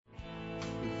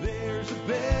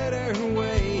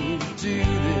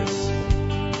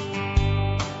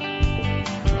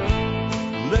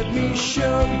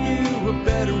show you a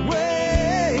better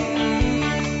way.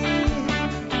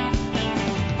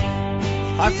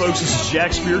 Hi, folks. This is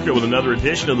Jack Spirko with another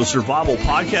edition of the Survival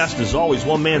Podcast. As always,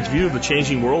 one man's view of the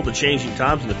changing world, the changing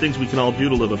times, and the things we can all do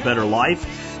to live a better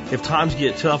life if times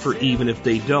get tougher, even if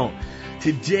they don't.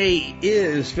 Today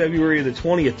is February the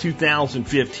 20th,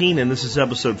 2015, and this is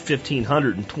episode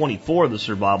 1524 of the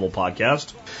Survival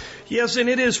Podcast. Yes, and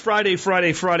it is Friday,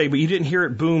 but you didn't hear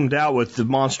it boomed out with the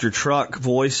monster truck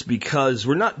voice because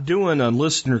we're not doing a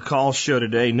listener call show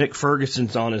today. Nick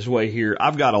Ferguson's on his way here.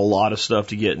 I've got a lot of stuff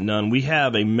to get done. We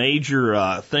have a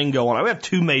major thing going on. We have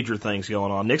two major things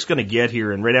going on. Nick's going to get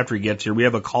here, and right after he gets here, we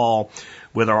have a call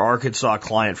with our Arkansas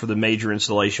client for the major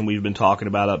installation we've been talking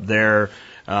about up there.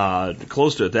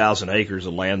 Close to 1,000 acres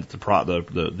of land that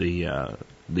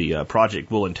the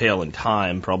project will entail in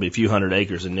time, probably a few hundred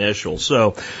acres initial.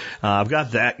 So I've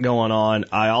got that going on.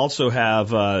 I also have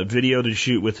video to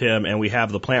shoot with him, and we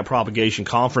have the plant propagation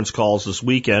conference calls this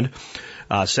weekend,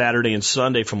 Saturday and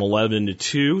Sunday from 11 to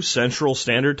 2 Central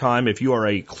Standard Time. If you are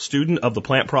a student of the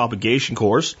plant propagation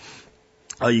course,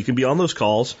 you can be on those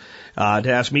calls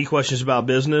to ask me questions about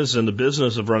business and the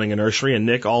business of running a nursery, and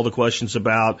Nick all the questions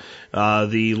about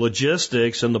the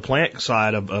logistics and the plant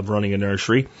side of running a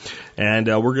nursery. And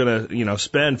we're going to,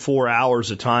 spend 4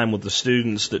 hours of time with the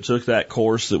students that took that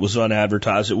course that was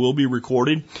unadvertised. It will be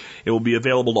recorded. It will be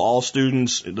available to all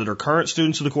students that are current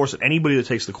students of the course and anybody that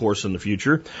takes the course in the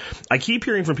future. I keep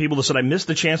hearing from people that said, I missed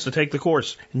the chance to take the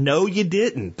course. No, you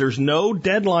didn't. There's no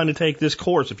deadline to take this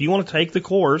course. If you want to take the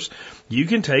course, you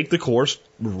can take the course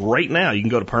right now. You can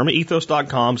go to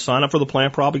permaethos.com, sign up for the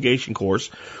plant propagation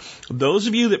course. Those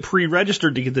of you that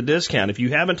pre-registered to get the discount, if you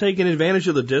haven't taken advantage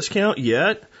of the discount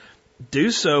yet,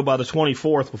 do so by the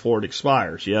 24th before it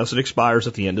expires. Yes, it expires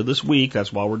at the end of this week.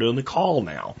 That's why we're doing the call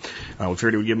now. We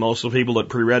figured we'd give most of the people that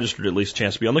pre-registered at least a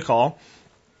chance to be on the call.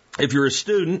 If you're a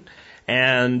student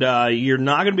and you're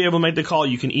not going to be able to make the call,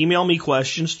 you can email me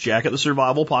questions,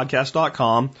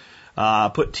 jack@thesurvivalpodcast.com.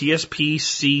 Put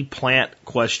TSPC plant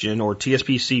question or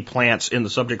TSPC plants in the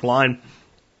subject line,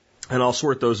 and I'll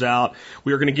sort those out.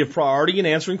 We are going to give priority in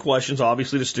answering questions,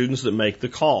 obviously, to students that make the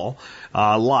call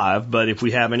live. But if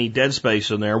we have any dead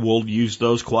space in there, we'll use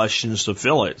those questions to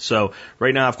fill it. So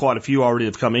right now I have quite a few already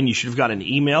that have come in. You should have got an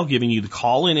email giving you the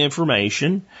call-in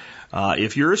information.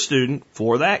 If you're a student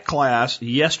for that class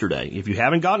yesterday, if you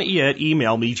haven't gotten it yet,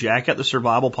 email me,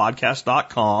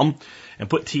 jack@thesurvivalpodcast.com, and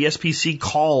put TSPC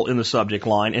call in the subject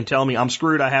line and tell me I'm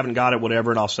screwed, I haven't got it, whatever,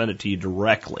 and I'll send it to you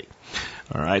directly.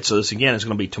 All right, so this again is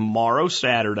going to be tomorrow,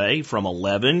 Saturday, from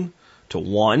 11 to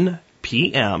 1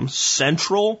 p.m.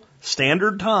 Central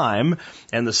Standard Time,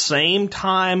 and the same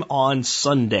time on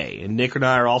Sunday. And Nick and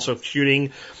I are also shooting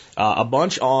a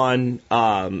bunch on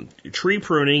tree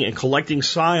pruning and collecting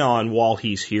scion while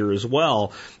he's here as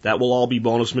well. That will all be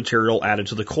bonus material added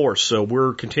to the course. So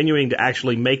we're continuing to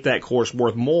actually make that course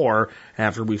worth more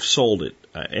after we've sold it.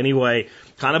 Anyway,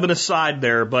 kind of an aside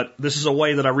there, but this is a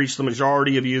way that I reach the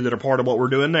majority of you that are part of what we're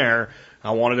doing there.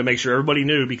 I wanted to make sure everybody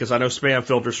knew because I know spam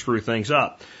filters screw things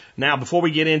up. Now, before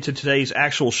we get into today's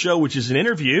actual show, which is an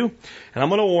interview, and I'm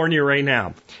going to warn you right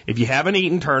now, if you haven't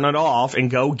eaten, turn it off and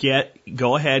go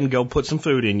ahead and go put some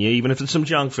food in you, even if it's some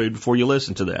junk food, before you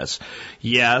listen to this.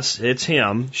 Yes, it's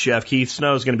him. Chef Keith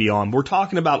Snow is going to be on. We're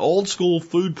talking about old school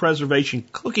food preservation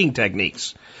cooking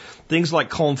techniques. Things like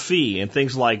confit and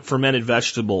things like fermented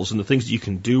vegetables and the things you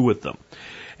can do with them.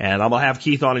 And I'm going to have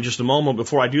Keith on in just a moment.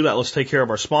 Before I do that, let's take care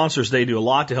of our sponsors. They do a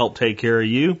lot to help take care of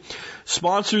you.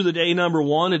 Sponsor of the day number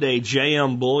one today,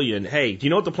 JM Bullion. Hey, do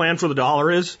you know what the plan for the dollar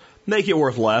is? Make it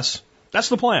worth less. That's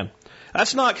the plan.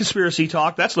 That's not conspiracy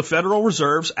talk. That's the Federal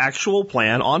Reserve's actual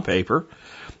plan on paper.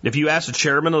 If you ask the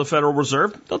chairman of the Federal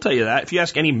Reserve, they'll tell you that. If you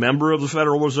ask any member of the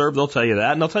Federal Reserve, they'll tell you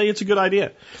that. And they'll tell you it's a good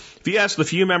idea. If you ask the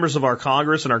few members of our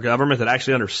Congress and our government that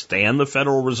actually understand the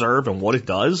Federal Reserve and what it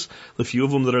does, the few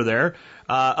of them that are there,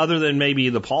 other than maybe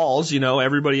the Pauls,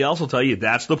 everybody else will tell you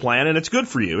that's the plan and it's good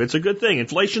for you. It's a good thing.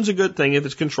 Inflation's a good thing if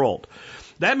it's controlled.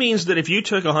 That means that if you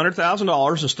took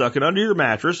 $100,000 and stuck it under your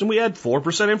mattress and we had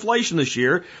 4% inflation this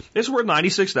year, it's worth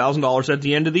 $96,000 at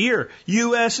the end of the year.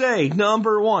 USA,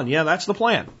 number one. Yeah, that's the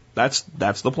plan. That's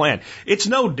the plan. It's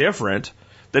no different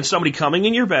than somebody coming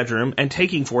in your bedroom and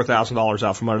taking $4,000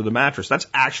 out from under the mattress. That's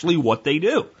actually what they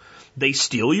do. They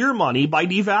steal your money by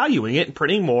devaluing it and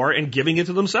printing more and giving it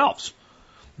to themselves.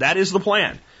 That is the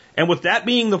plan. And with that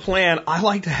being the plan, I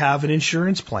like to have an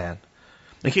insurance plan.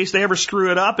 in case they ever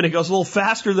screw it up and it goes a little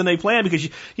faster than they planned, because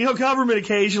you know, government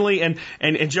occasionally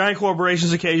and giant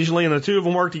corporations occasionally, and the two of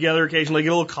them work together occasionally, get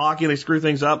a little cocky and they screw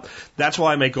things up. That's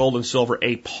why I make gold and silver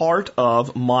a part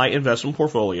of my investment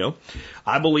portfolio.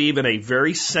 I believe in a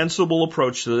very sensible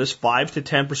approach to this, 5 to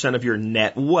 10% of your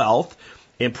net wealth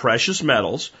in precious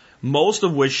metals, most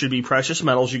of which should be precious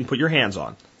metals you can put your hands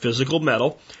on. Physical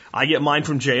metal. I get mine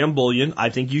from JM Bullion. I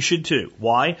think you should too.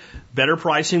 Why? Better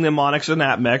pricing than Monex and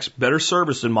APMEX. Better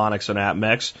service than Monex and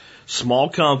APMEX. Small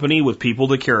company with people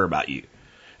that care about you.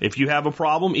 If you have a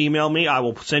problem, email me. I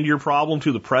will send your problem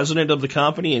to the president of the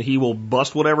company, and he will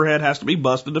bust whatever head has to be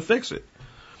busted to fix it.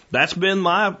 That's been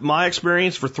my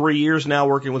experience for 3 years now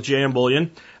working with JM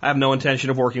Bullion. I have no intention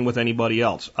of working with anybody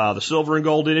else. The silver and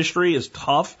gold industry is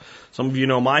tough. Some of you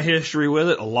know my history with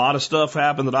it. A lot of stuff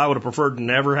happened that I would have preferred to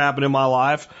never happen in my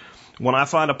life. When I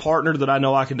find a partner that I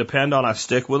know I can depend on, I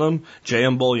stick with them.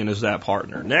 JM Bullion is that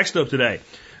partner. Next up today,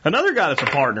 another guy that's a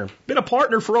partner. Been a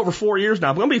partner for over 4 years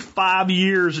now. It's going to be 5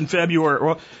 years in February.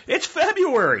 Well, it's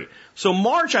February. So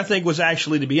March, I think, was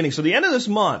actually the beginning. So the end of this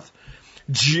month,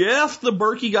 Jeff the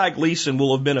Berkey Guy Gleason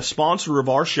will have been a sponsor of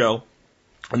our show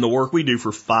and the work we do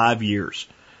for 5 years.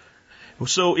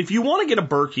 So if you want to get a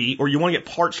Berkey or you want to get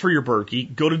parts for your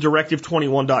Berkey, go to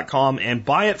directive21.com and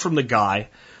buy it from the guy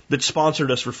that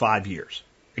sponsored us for 5 years.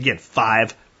 Again,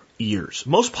 5 years.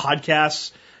 Most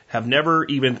podcasts have never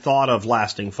even thought of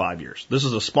lasting 5 years. This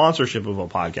is a sponsorship of a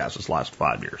podcast that's lasted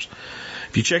 5 years.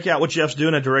 If you check out what Jeff's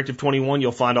doing at Directive 21,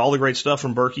 you'll find all the great stuff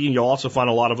from Berkey, and you'll also find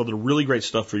a lot of other really great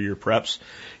stuff for your preps.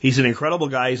 He's an incredible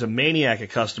guy. He's a maniac at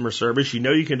customer service. You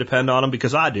know you can depend on him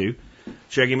because I do.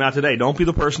 Check him out today. Don't be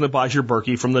the person that buys your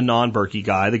Berkey from the non-Berkey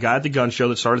guy, the guy at the gun show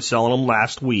that started selling them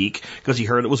last week because he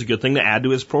heard it was a good thing to add to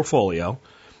his portfolio.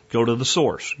 Go to the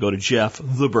source. Go to Jeff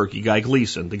the Berkey Guy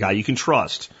Gleason, the guy you can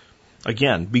trust.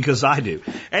 Again, because I do.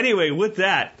 Anyway, with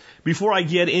that, before I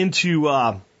get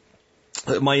into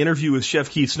my interview with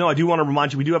Chef Keith Snow, I do want to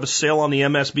remind you we do have a sale on the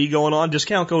MSB going on.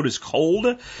 Discount code is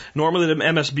COLD. Normally the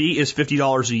MSB is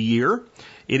 $50 a year.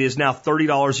 It is now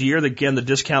 $30 a year. Again, the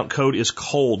discount code is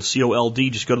COLD,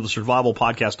 C-O-L-D. Just go to the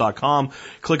survivalpodcast.com,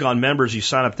 click on members, you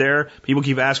sign up there. People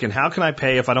keep asking, how can I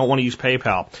pay if I don't want to use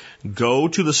PayPal? Go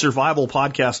to the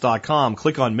survivalpodcast.com,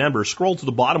 click on members, scroll to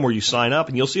the bottom where you sign up,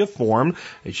 and you'll see a form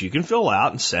that you can fill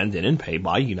out and send in and pay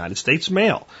by United States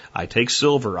mail. I take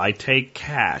silver, I take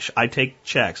cash, I take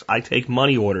checks, I take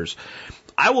money orders.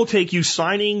 I will take you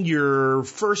signing your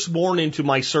firstborn into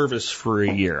my service for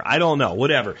a year. I don't know,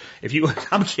 whatever. If you,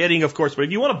 I'm kidding, of course, but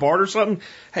if you want to barter something,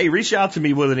 hey, reach out to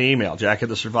me with an email,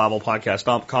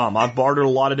 jack@thesurvivalpodcast.com. I've bartered a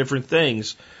lot of different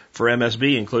things for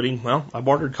MSB, including, well, I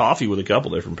bartered coffee with a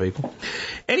couple different people.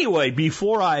 Anyway,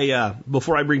 before I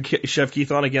bring Chef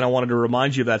Keith on again, I wanted to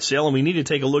remind you of that sale, and we need to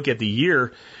take a look at the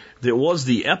year that was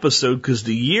the episode, because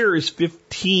the year is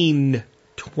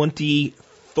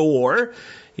 1524.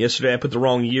 Yesterday I put the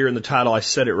wrong year in the title. I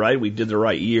said it right. We did the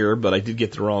right year, but I did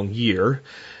get the wrong year.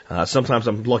 Sometimes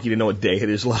I'm lucky to know what day it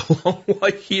is, let alone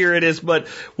what year it is. But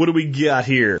what do we got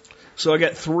here? So I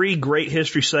got 3 great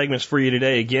history segments for you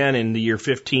today, again in the year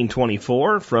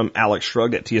 1524 from Alex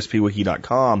Shrugged at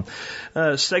tspwiki.com.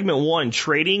 Segment 1,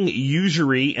 Trading,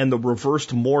 Usury, and the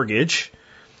Reversed Mortgage.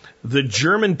 The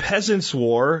German Peasants'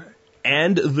 War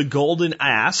and the Golden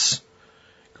Ass.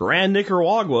 Grand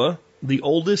Nicaragua, the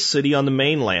oldest city on the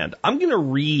mainland. I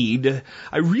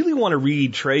really want to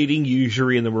read Trading,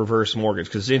 Usury, and the Reverse Mortgage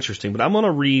because it's interesting, but I'm going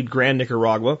to read Grand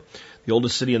Nicaragua, the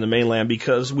oldest city on the mainland,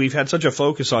 because we've had such a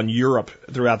focus on Europe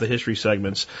throughout the history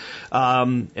segments.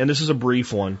 And this is a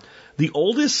brief one. The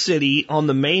oldest city on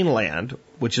the mainland,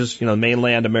 which is,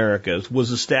 mainland America,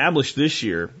 was established this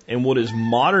year in what is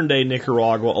modern-day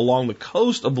Nicaragua along the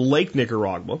coast of Lake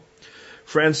Nicaragua.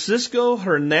 Francisco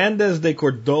Hernandez de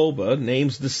Cordoba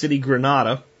names the city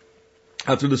Granada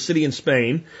after the city in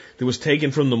Spain that was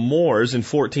taken from the Moors in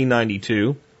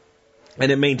 1492,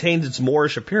 and it maintains its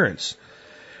Moorish appearance.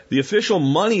 The official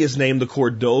money is named the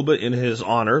Cordoba in his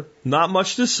honor. Not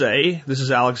much to say, this is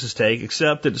Alex's take,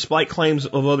 except that despite claims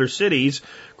of other cities,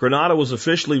 Granada was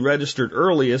officially registered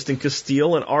earliest in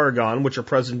Castile and Aragon, which are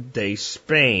present-day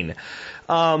Spain.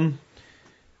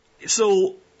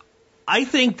 So I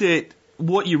think that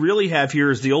what you really have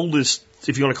here is the oldest,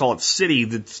 if you want to call it, city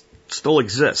that still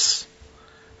exists,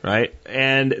 right?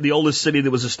 And the oldest city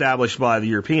that was established by the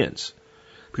Europeans.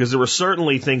 Because there were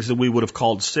certainly things that we would have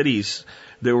called cities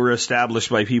that were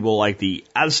established by people like the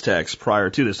Aztecs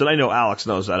prior to this. And I know Alex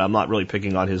knows that. I'm not really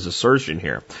picking on his assertion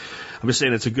here. I'm just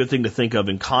saying it's a good thing to think of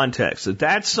in context.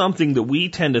 That's something that we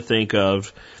tend to think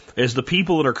of as the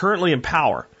people that are currently in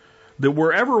power. That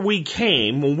wherever we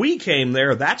came, when we came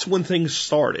there, that's when things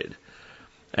started.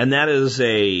 And that is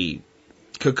a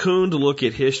cocooned look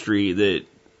at history that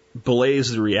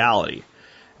belays the reality.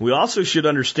 We also should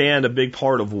understand a big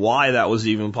part of why that was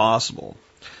even possible.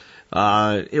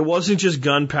 It wasn't just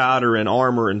gunpowder and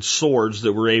armor and swords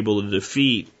that were able to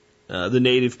defeat the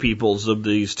native peoples of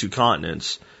these two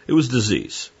continents. It was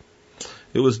disease.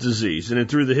 It was disease. And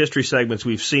through the history segments,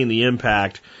 we've seen the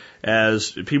impact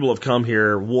as people have come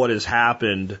here, what has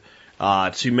happened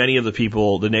to many of the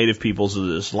people, the native peoples of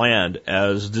this land,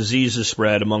 as disease is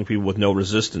spread among people with no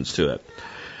resistance to it.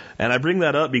 And I bring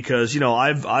that up because,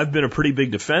 I've been a pretty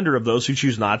big defender of those who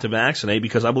choose not to vaccinate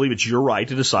because I believe it's your right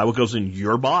to decide what goes in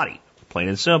your body, plain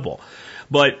and simple.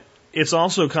 But it's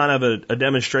also kind of a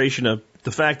demonstration of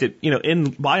the fact that,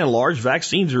 by and large,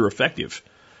 vaccines are effective.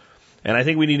 And I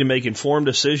think we need to make informed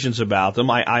decisions about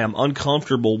them. I am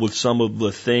uncomfortable with some of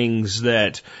the things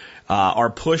that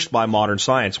are pushed by modern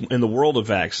science in the world of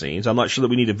vaccines. I'm not sure that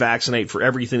we need to vaccinate for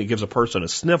everything that gives a person a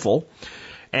sniffle.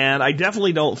 And I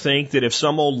definitely don't think that if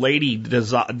some old lady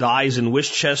dies in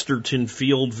Westchesterton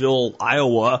Fieldville,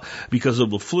 Iowa, because of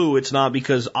the flu, it's not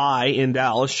because I, in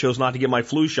Dallas, chose not to get my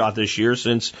flu shot this year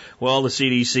since, the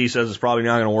CDC says it's probably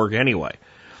not going to work anyway.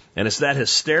 And it's that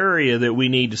hysteria that we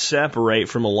need to separate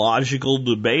from a logical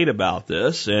debate about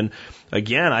this. And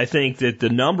again, I think that the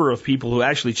number of people who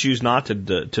actually choose not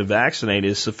to vaccinate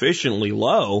is sufficiently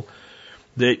low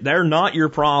that they're not your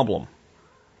problem.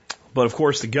 But of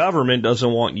course, the government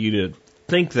doesn't want you to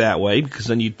think that way because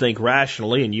then you'd think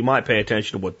rationally and you might pay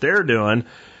attention to what they're doing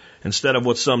instead of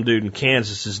what some dude in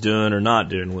Kansas is doing or not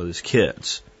doing with his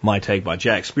kids. My take by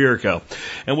Jack Spirko.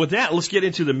 And with that, let's get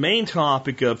into the main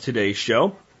topic of today's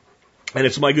show. And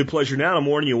it's my good pleasure now to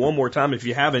warn you one more time, if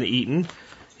you haven't eaten,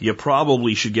 you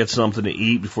probably should get something to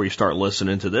eat before you start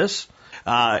listening to this.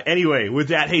 Anyway, with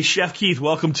that, hey, Chef Keith,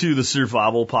 welcome to the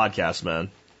Survival Podcast, man.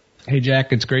 Hey,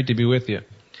 Jack, it's great to be with you.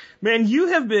 Man, you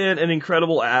have been an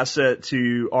incredible asset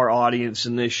to our audience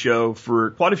in this show for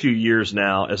quite a few years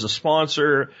now as a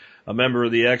sponsor, a member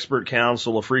of the expert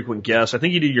council, a frequent guest. I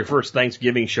think you did your first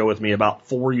Thanksgiving show with me about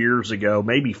 4 years ago,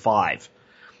 maybe 5.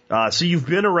 So you've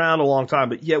been around a long time,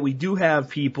 but yet we do have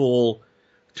people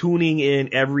tuning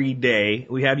in every day.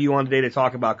 We have you on today to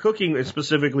talk about cooking, and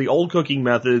specifically old cooking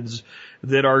methods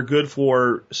that are good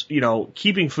for,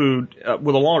 keeping food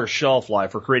with a longer shelf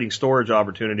life or creating storage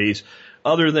opportunities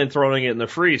other than throwing it in the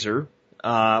freezer,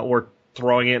 or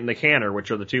throwing it in the canner,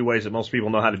 which are the two ways that most people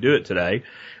know how to do it today.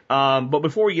 But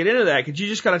before we get into that, could you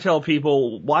just kind of tell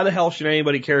people why the hell should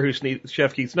anybody care who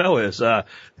Chef Keith Snow is?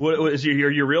 What is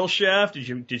your real chef? Did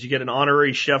you get an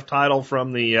honorary chef title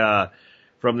from the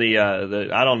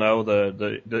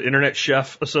Internet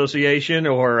Chef Association,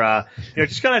 or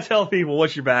just kind of tell people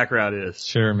what your background is.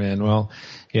 Sure, man. Well,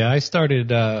 yeah, I started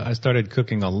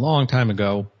cooking a long time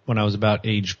ago when I was about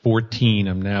age 14.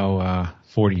 I'm now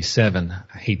 47.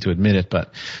 I hate to admit it,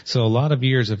 but so a lot of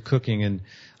years of cooking. And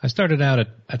I started out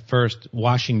at first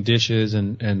washing dishes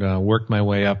and worked my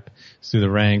way up through the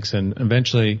ranks and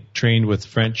eventually trained with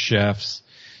French chefs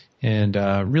and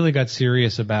really got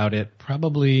serious about it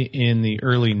probably in the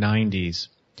early 90s.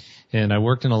 And I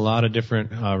worked in a lot of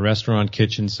different restaurant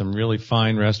kitchens, some really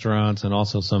fine restaurants and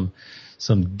also some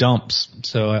dumps.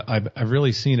 So I've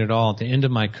really seen it all. At the end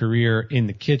of my career in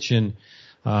the kitchen,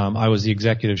 I was the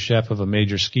executive chef of a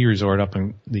major ski resort up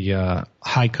in the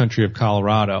high country of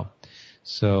Colorado.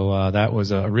 So that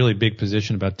was a really big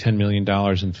position, about $10 million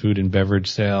in food and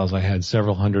beverage sales. I had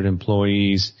several hundred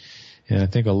employees and I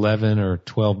think 11 or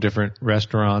 12 different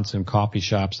restaurants and coffee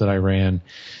shops that I ran.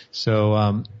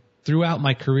 So throughout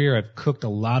my career, I've cooked a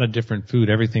lot of different food,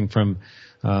 everything from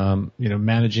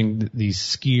managing these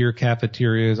skier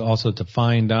cafeterias, also to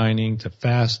fine dining, to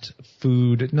fast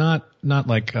food, not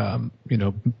like,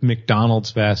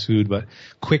 McDonald's fast food, but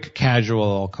quick casual,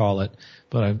 I'll call it.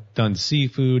 But I've done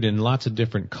seafood in lots of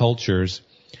different cultures.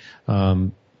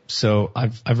 So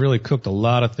I've really cooked a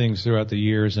lot of things throughout the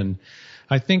years, and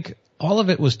I think all of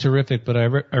it was terrific, but I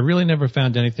really never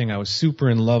found anything I was super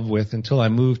in love with until I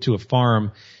moved to a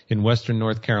farm in western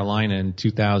North Carolina in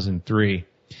 2003.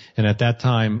 And at that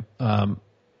time,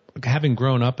 having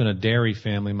grown up in a dairy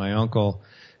family, my uncle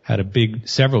had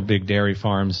several big dairy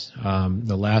farms.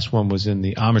 The last one was in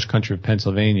the Amish country of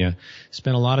Pennsylvania.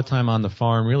 Spent a lot of time on the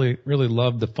farm, really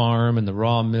loved the farm and the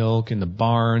raw milk and the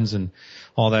barns and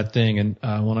all that thing.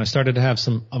 And when I started to have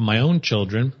some of my own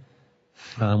children,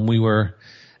 we were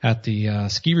at the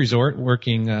ski resort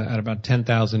working at about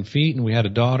 10,000 feet, and we had a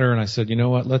daughter, and I said, you know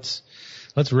what, let's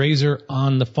raise her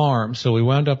on the farm. So we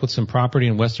wound up with some property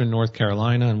in western North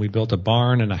Carolina, and we built a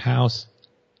barn and a house.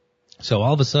 So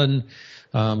all of a sudden,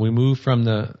 we moved from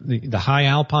the high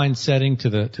alpine setting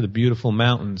to the beautiful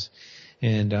mountains.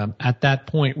 And at that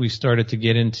point, we started to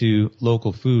get into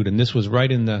local food, and this was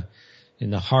right in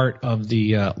the heart of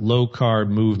the low carb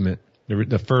movement,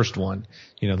 the first one.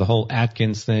 You know, the whole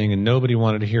Atkins thing, and nobody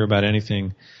wanted to hear about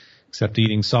anything except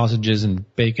eating sausages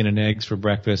and bacon and eggs for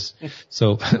breakfast.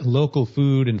 So local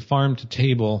food and farm to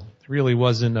table really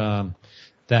wasn't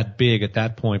that big at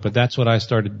that point, but that's what I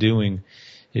started doing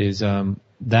is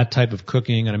that type of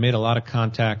cooking, and I made a lot of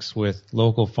contacts with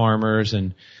local farmers,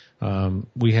 and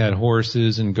we had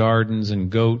horses and gardens and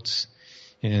goats,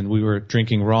 and we were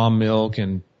drinking raw milk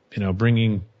and, you know,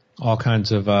 bringing all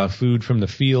kinds of food from the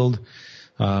field,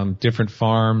 different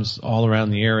farms all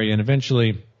around the area. And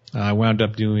eventually I wound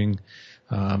up doing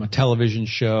a television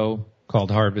show called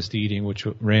Harvest Eating, which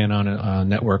ran on a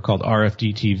network called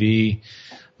RFD TV.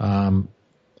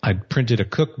 I printed a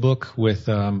cookbook with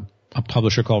a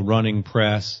publisher called Running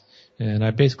Press, and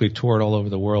I basically toured all over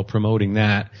the world promoting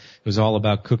that. It was all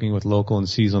about cooking with local and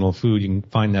seasonal food. You can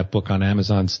find that book on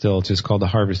Amazon still. It's just called the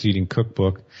Harvest Eating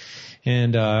Cookbook.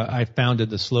 And I founded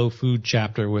the Slow Food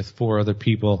chapter with 4 other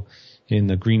people in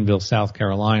the Greenville, South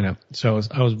Carolina. So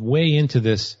I was way into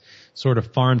this sort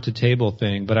of farm to table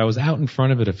thing, but I was out in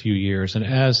front of it a few years. And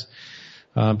as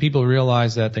people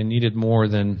realized that they needed more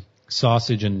than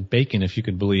sausage and bacon, if you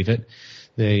could believe it,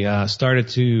 they started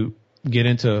to get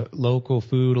into local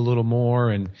food a little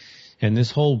more, and this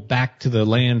whole back to the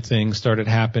land thing started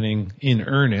happening in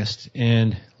earnest.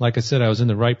 And like I said, I was in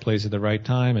the right place at the right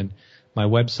time, and my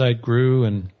website grew,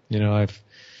 and, you know, I've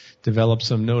developed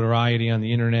some notoriety on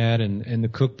the internet, and the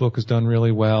cookbook has done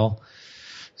really well.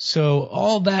 So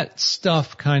all that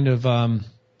stuff kind of,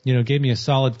 you know, gave me a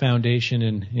solid foundation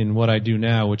in what I do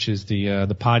now, which is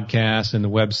the podcast and the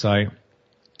website.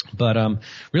 But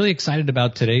really excited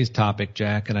about today's topic,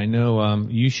 Jack, and I know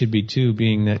you should be too,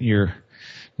 being that you're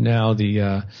now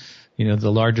the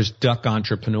the largest duck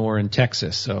entrepreneur in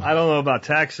Texas. So I don't know about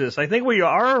Texas. I think we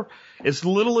are, as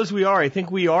little as we are, I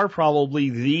think we are probably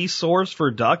the source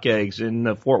for duck eggs in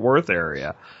the Fort Worth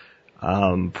area.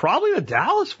 Probably the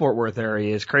Dallas-Fort Worth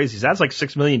area is crazy. That's like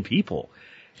 6 million people.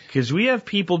 Because we have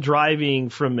people driving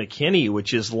from McKinney,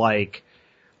 which is like,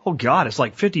 oh God, it's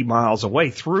like 50 miles away,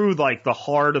 through like the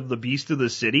heart of the beast of the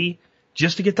city,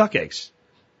 just to get duck eggs.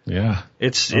 Yeah.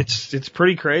 It's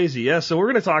pretty crazy. Yeah. So we're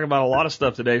going to talk about a lot of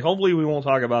stuff today. Hopefully we won't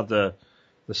talk about the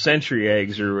century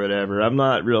eggs or whatever. I'm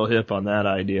not real hip on that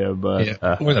idea, but.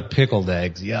 Or the pickled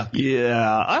eggs. Yeah. Yeah.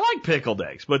 I like pickled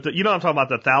eggs, but you know what I'm talking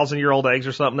about, the 1,000-year-old eggs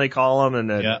or something they call them.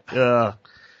 And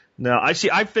no, I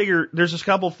figure there's a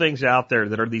couple things out there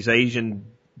that are these Asian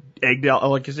egg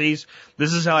delicacies.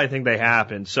 This is how I think they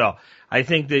happen. So I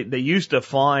think they used to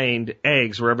find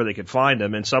eggs wherever they could find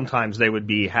them, and sometimes they would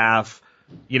be half,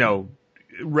 you know,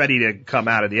 ready to come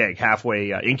out of the egg,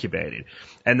 halfway incubated.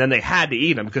 And then they had to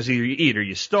eat them, because either you eat or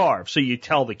you starve. So you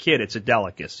tell the kid it's a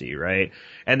delicacy, right?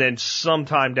 And then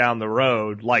sometime down the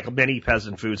road, like many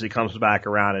peasant foods, it comes back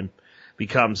around and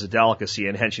becomes a delicacy,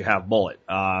 and hence you have mullet.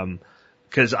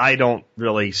 Because I don't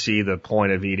really see the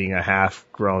point of eating a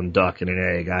half-grown duck in an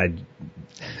egg.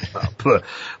 But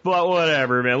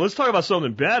whatever, man. Let's talk about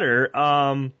something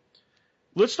better.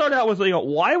 Let's start out with,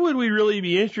 why would we really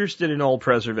be interested in old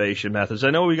preservation methods? I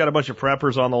know we got a bunch of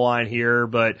preppers on the line here,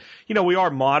 but, we are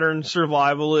modern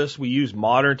survivalists. We use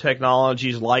modern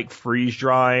technologies like freeze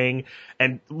drying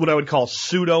and what I would call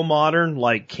pseudo-modern,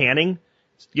 like canning.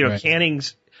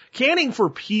 Right. Canning for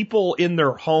people in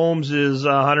their homes is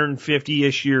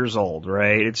 150-ish years old,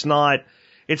 right? It's not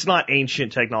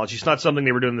ancient technology. It's not something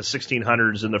they were doing in the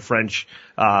 1600s in the French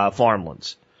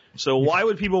farmlands. So why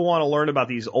would people want to learn about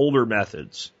these older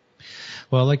methods?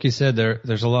 Well, like you said,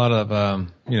 there's a lot of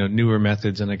newer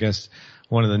methods, and I guess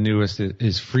one of the newest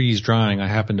is freeze drying. I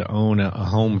happen to own a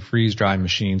home freeze dry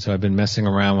machine, so I've been messing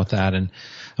around with that. And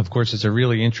of course, it's a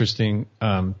really interesting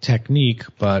technique,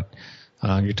 but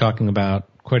you're talking about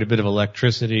quite a bit of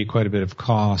electricity, quite a bit of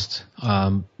cost.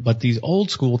 But these old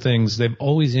school things, they've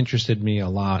always interested me a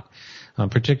lot,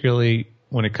 particularly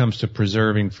when it comes to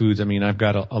preserving foods. I mean, I've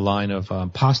got a line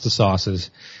of pasta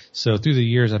sauces. So through the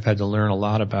years, I've had to learn a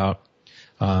lot about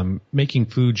making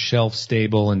food shelf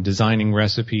stable and designing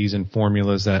recipes and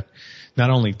formulas that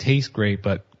not only taste great,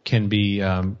 but can be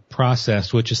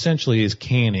processed, which essentially is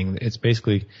canning. It's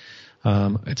basically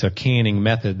it's a canning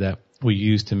method that we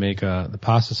use to make the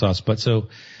pasta sauce. But so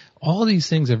all these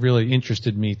things have really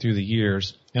interested me through the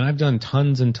years, and I've done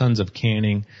tons and tons of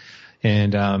canning.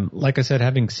 And like I said,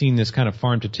 having seen this kind of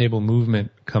farm-to-table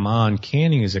movement come on,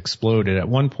 canning has exploded. At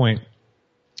one point,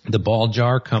 the Ball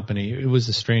Jar Company, it was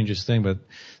the strangest thing, but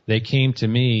they came to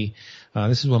me.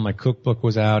 This is when my cookbook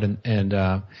was out,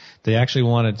 and they actually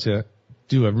wanted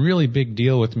do a really big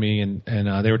deal with me, and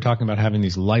they were talking about having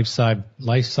these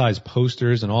life-size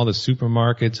posters in all the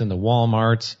supermarkets and the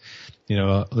Walmarts.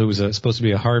 There was supposed to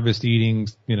be a harvest eating,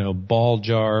 ball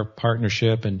jar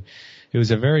partnership, and it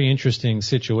was a very interesting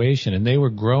situation, and they were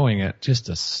growing at just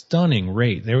a stunning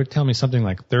rate. They would tell me something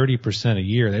like 30% a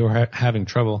year. They were having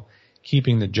trouble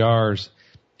keeping the jars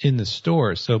in the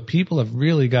stores. So people have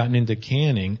really gotten into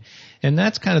canning, and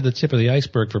that's kind of the tip of the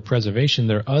iceberg for preservation.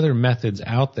 There are other methods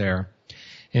out there.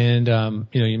 And,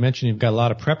 you mentioned you've got a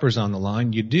lot of preppers on the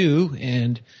line. You do,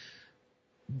 and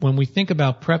when we think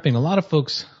about prepping, a lot of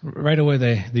folks right away,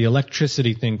 the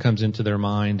electricity thing comes into their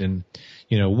mind, and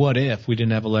what if we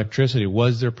didn't have electricity?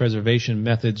 Was there preservation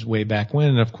methods way back when?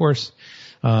 And of course,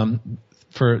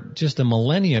 for just a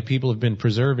millennia, people have been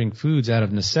preserving foods out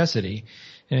of necessity.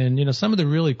 And, some of the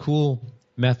really cool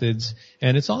methods,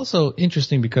 and it's also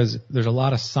interesting because there's a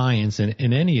lot of science in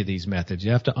any of these methods.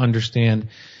 You have to understand,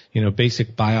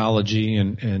 basic biology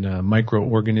and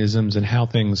microorganisms and how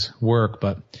things work.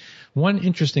 But one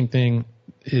interesting thing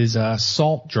is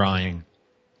salt drying.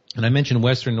 And I mentioned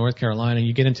Western North Carolina.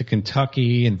 You get into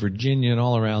Kentucky and Virginia and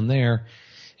all around there,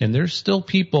 and there's still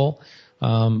people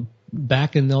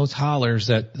back in those hollers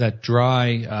that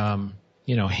dry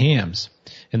hams.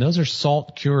 And those are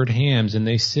salt cured hams, and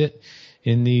they sit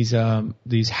in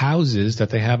these houses that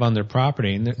they have on their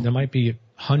property, and there might be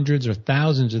hundreds or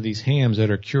thousands of these hams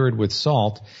that are cured with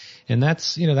salt. And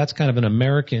that's kind of an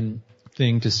American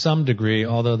thing to some degree,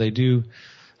 although they do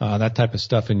that type of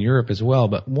stuff in Europe as well.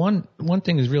 But one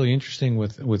thing is really interesting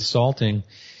with salting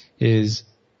is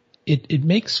it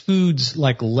makes foods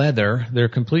like leather. They're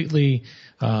completely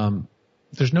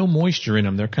there's no moisture in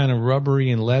them. They're kind of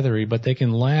rubbery and leathery, but they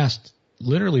can last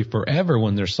literally forever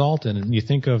when they're salted. And you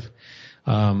think of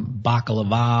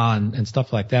baklava and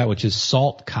stuff like that, which is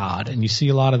salt cod, and you see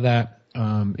a lot of that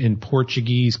in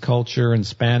Portuguese culture and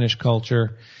Spanish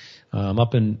culture.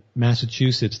 Up in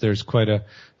Massachusetts, there's quite a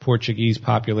Portuguese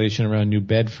population around New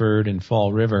Bedford and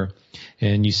Fall River,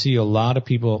 and you see a lot of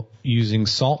people using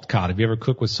salt cod. Have you ever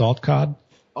cooked with salt cod?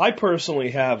 I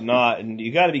personally have not, and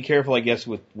you got to be careful, I guess,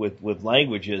 with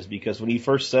languages, because when you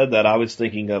first said that, I was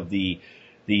thinking of the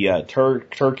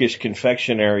Turkish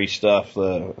confectionery stuff.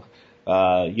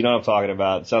 You know what I'm talking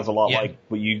about. It sounds a lot like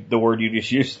the word you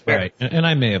just used. Right, and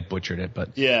I may have butchered it,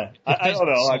 but yeah, I don't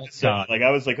know. I just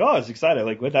I was like, oh, I was excited.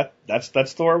 Like, what?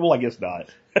 That's horrible. I guess not.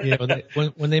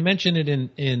 When they mention it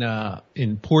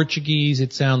in Portuguese,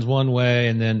 it sounds one way,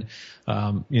 and then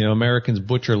Americans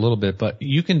butcher a little bit, but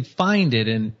you can find it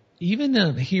in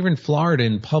even here in Florida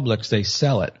in Publix, they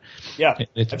sell it. Yeah,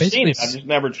 I've seen it. I've just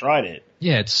never tried it.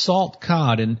 Yeah, it's salt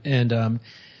cod, and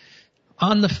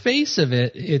on the face of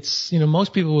it, it's,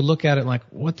 most people would look at it like,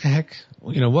 what the heck,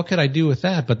 what could I do with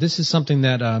that? But this is something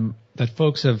that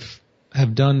folks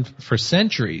have done for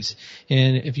centuries.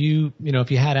 And if you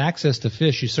had access to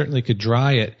fish, you certainly could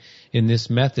dry it in this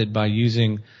method by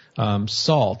using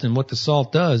salt. And what the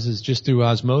salt does is just through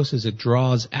osmosis, it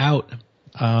draws out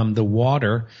the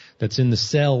water that's in the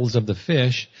cells of the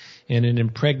fish, and it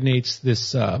impregnates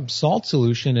this salt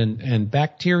solution, and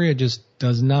bacteria just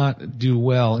does not do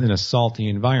well in a salty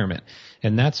environment.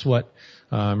 And that's what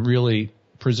really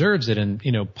preserves it. And,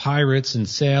 pirates and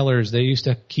sailors, they used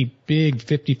to keep big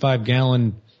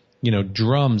 55-gallon,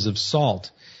 drums of salt,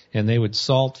 and they would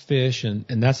salt fish, and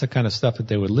that's the kind of stuff that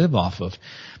they would live off of.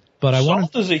 But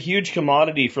salt is a huge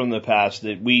commodity from the past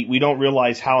that we don't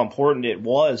realize how important it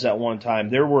was at one time.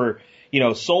 There were,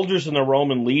 soldiers in the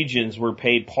Roman legions were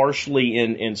paid partially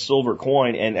in silver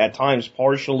coin, and at times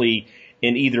partially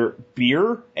in either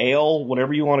beer, ale,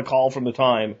 whatever you want to call from the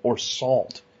time, or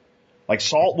salt. Like,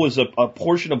 salt was a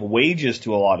portion of wages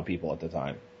to a lot of people at the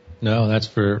time. No, that's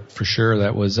for sure.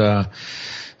 That was,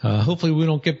 hopefully we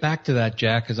don't get back to that,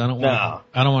 Jack, because I don't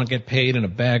want to get paid in a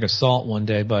bag of salt one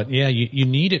day. But yeah, you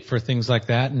need it for things like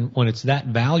that. And when it's that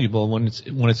valuable, when it's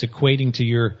equating to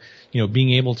your,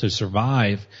 being able to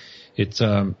survive,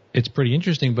 it's pretty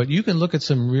interesting. But you can look at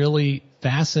some really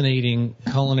fascinating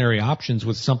culinary options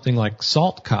with something like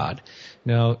salt cod.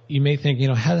 Now, you may think,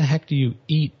 how the heck do you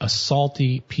eat a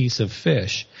salty piece of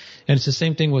fish? And it's the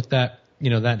same thing with that,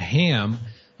 that ham.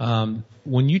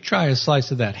 When you try a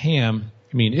slice of that ham,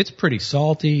 it's pretty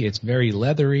salty. It's very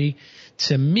leathery.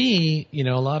 To me,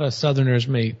 a lot of Southerners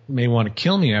may want to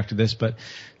kill me after this, but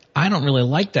I don't really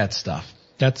like that stuff.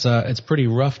 It's pretty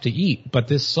rough to eat. But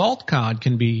this salt cod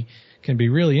can be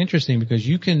really interesting because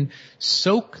you can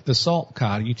soak the salt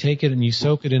cod. You take it and you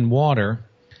soak it in water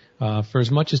for as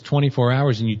much as 24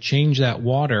 hours, and you change that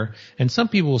water. And some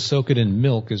people will soak it in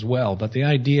milk as well. But the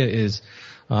idea is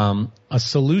a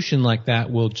solution like that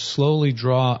will slowly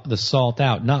draw the salt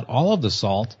out. Not all of the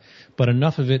salt, but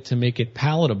enough of it to make it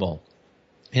palatable.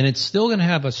 And it's still going to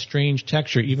have a strange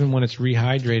texture even when it's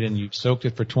rehydrated and you've soaked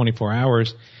it for 24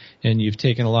 hours and you've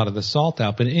taken a lot of the salt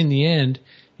out. But in the end,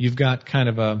 you've got kind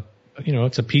of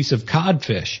it's a piece of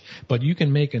codfish. But you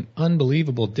can make an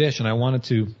unbelievable dish, and I wanted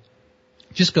to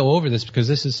just go over this because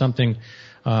this is something,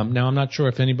 now I'm not sure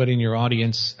if anybody in your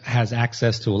audience has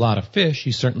access to a lot of fish.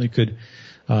 You certainly could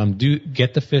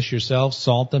get the fish yourself,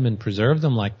 salt them, and preserve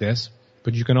them like this.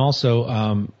 But you can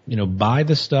also, buy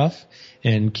the stuff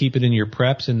and keep it in your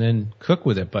preps and then cook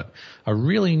with it. But a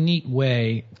really neat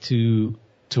way to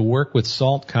work with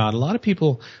salt cod, a lot of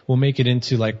people will make it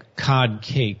into like cod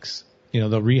cakes. They'll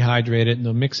rehydrate it and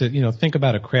they'll mix it. Think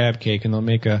about a crab cake and they'll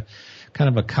make a kind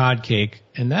of a cod cake,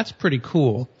 and that's pretty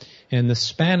cool. And the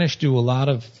Spanish do a lot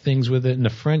of things with it, and the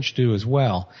French do as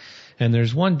well. And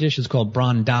there's one dish that's called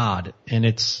brandade, and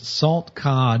it's salt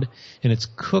cod, and it's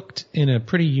cooked in a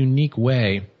pretty unique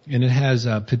way. And it has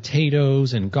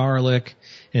potatoes and garlic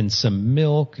and some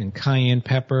milk and cayenne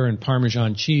pepper and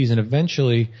Parmesan cheese. And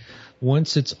eventually,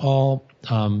 once it's all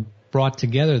brought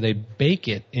together, they bake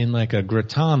it in like a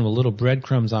gratin with little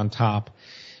breadcrumbs on top.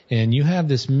 And you have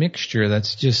this mixture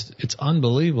that's it's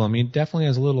unbelievable. I mean, it definitely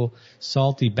has a little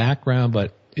salty background,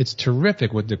 but it's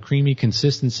terrific with the creamy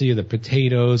consistency of the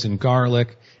potatoes and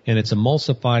garlic, and it's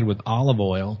emulsified with olive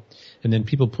oil, and then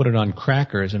people put it on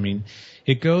crackers. I mean,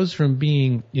 it goes from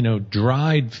being,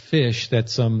 dried fish that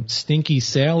some stinky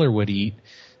sailor would eat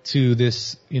to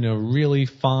this, really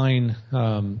fine,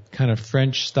 kind of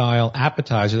French-style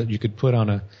appetizer that you could put on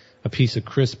a piece of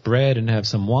crisp bread and have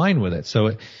some wine with it.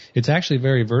 So it's actually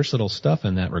very versatile stuff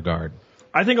in that regard.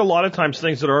 I think a lot of times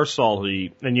things that are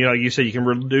salty, and you said you can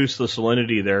reduce the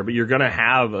salinity there, but you're going to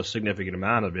have a significant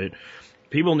amount of it.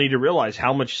 People need to realize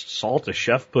how much salt a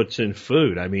chef puts in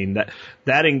food. I mean,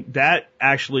 that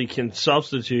actually can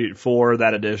substitute for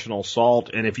that additional salt,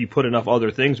 and if you put enough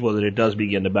other things with it, it does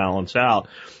begin to balance out.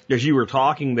 As you were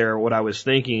talking there, what I was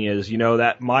thinking is,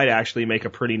 that might actually make a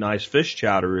pretty nice fish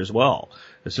chowder as well.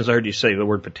 And since I heard you say the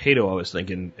word potato, I was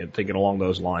thinking along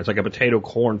those lines, like a potato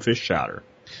corn fish chowder.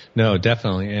 No,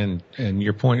 definitely. And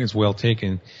your point is well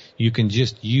taken. You can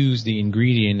just use the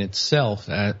ingredient itself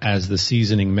as the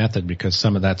seasoning method because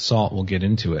some of that salt will get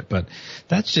into it. But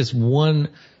that's just one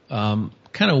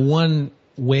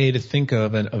way to think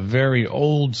of a very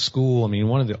old school,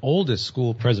 one of the oldest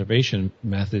school preservation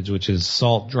methods, which is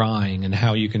salt drying and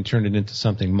how you can turn it into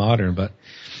something modern. But,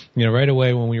 right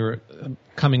away when we were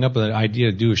coming up with an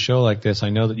idea to do a show like this, I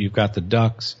know that you've got the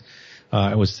ducks.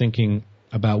 I was thinking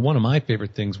about one of my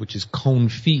favorite things, which is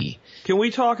confit. Can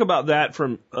we talk about that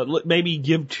from maybe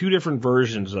give two different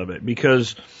versions of it?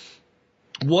 Because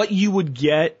what you would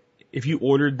get if you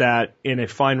ordered that in a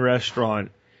fine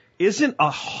restaurant isn't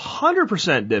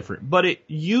 100% different, but it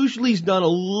usually is done a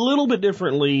little bit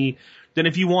differently than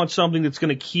if you want something that's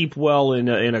going to keep well in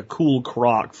a cool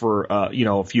crock for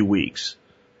a few weeks.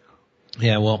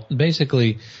 Yeah, well,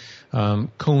 basically,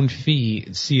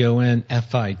 confit,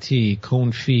 C-O-N-F-I-T,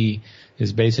 confit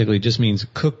is basically just means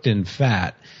cooked in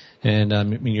fat.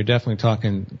 And you're definitely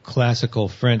talking classical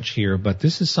French here, but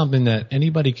this is something that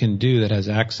anybody can do that has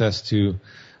access to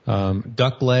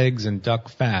duck legs and duck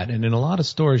fat. And in a lot of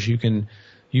stores you can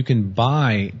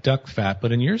buy duck fat,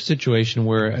 but in your situation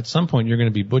where at some point you're going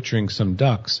to be butchering some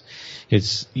ducks,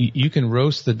 you can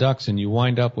roast the ducks and you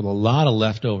wind up with a lot of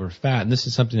leftover fat. And this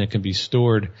is something that can be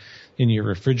stored in your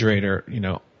refrigerator,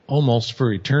 almost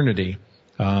for eternity.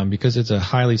 Because it's a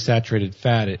highly saturated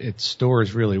fat, it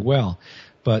stores really well.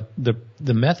 But the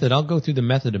method, I'll go through the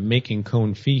method of making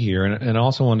confit here, and I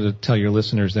also wanted to tell your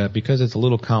listeners that because it's a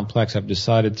little complex, I've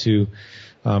decided to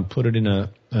put it in a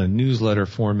newsletter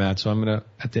format. So I'm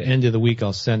at the end of the week,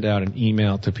 I'll send out an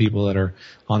email to people that are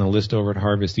on the list over at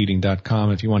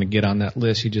harvesteating.com. If you want to get on that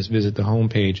list, you just visit the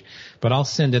homepage. But I'll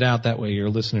send it out, that way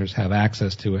your listeners have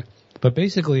access to it. But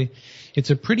basically, it's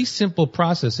a pretty simple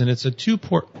process, and it's a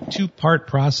two-part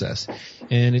process,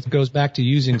 and it goes back to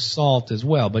using salt as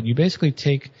well. But you basically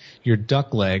take your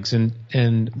duck legs,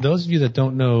 and those of you that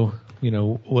don't know,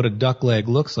 what a duck leg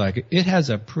looks like, it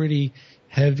has a pretty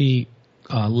heavy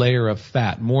layer of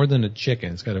fat, more than a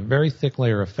chicken. It's got a very thick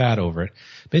layer of fat over it.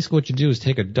 Basically, what you do is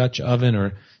take a Dutch oven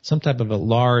or some type of a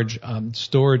large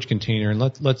storage container, and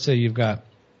let's say you've got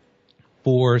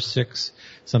 4, 6,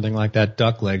 something like that,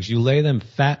 duck legs. You lay them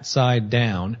fat side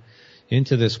down,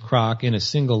 into this crock in a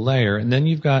single layer. And then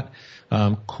you've got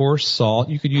coarse salt.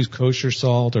 You could use kosher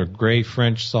salt or gray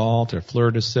French salt or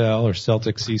fleur de sel or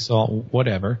Celtic sea salt,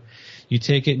 whatever. You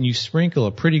take it and you sprinkle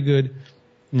a pretty good,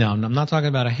 no, I'm not talking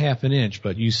about a half an inch,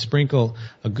 but you sprinkle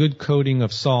a good coating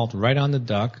of salt right on the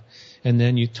duck, and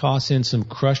then you toss in some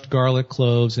crushed garlic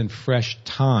cloves and fresh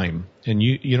thyme. And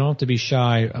you don't have to be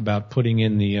shy about putting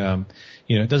in the,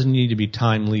 it doesn't need to be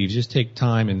thyme leaves. Just take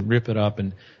thyme and rip it up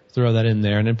and throw that in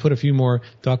there, and then put a few more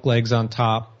duck legs on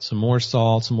top, some more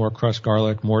salt, some more crushed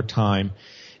garlic, more thyme.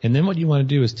 And then what you want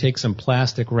to do is take some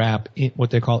plastic wrap,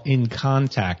 what they call in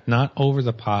contact, not over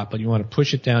the pot, but you want to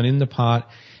push it down in the pot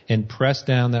and press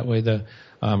down. That way the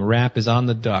wrap is on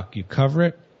the duck. You cover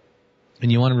it,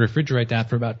 and you want to refrigerate that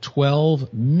for about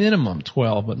minimum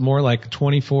 12, but more like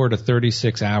 24 to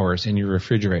 36 hours in your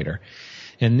refrigerator.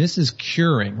 And this is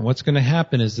curing. What's going to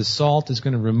happen is the salt is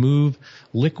going to remove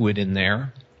liquid in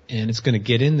there, and it's going to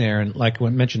get in there. And like I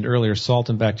mentioned earlier, salt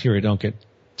and bacteria don't get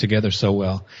together so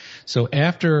well. So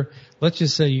after, let's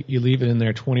just say you leave it in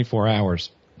there 24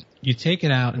 hours, you take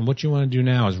it out, and what you want to do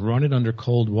now is run it under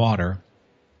cold water.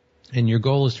 And your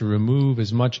goal is to remove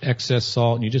as much excess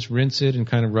salt, and you just rinse it and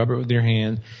kind of rub it with your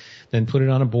hand, then put it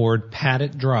on a board, pat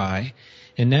it dry.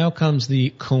 And now comes the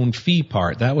confit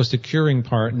part. That was the curing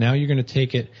part. Now you're going to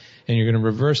take it and you're going to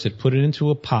reverse it, put it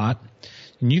into a pot.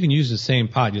 And you can use the same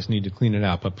pot, you just need to clean it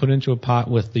out. But put it into a pot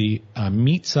with the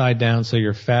meat side down so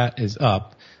your fat is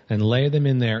up, and lay them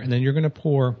in there. And then you're going to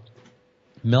pour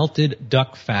melted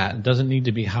duck fat. It doesn't need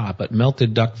to be hot, but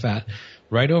melted duck fat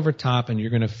right over top, and you're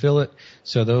going to fill it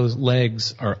so those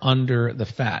legs are under the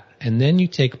fat. And then you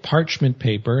take parchment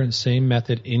paper, and same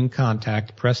method, in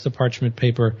contact, press the parchment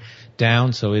paper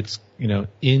down so it's,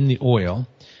 in the oil.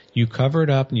 You cover it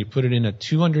up and you put it in a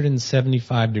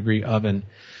 275-degree oven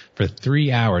for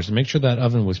 3 hours. And make sure that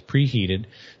oven was preheated.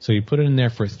 So you put it in there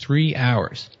for 3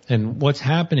 hours. And what's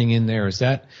happening in there is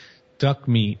that duck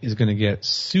meat is going to get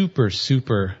super,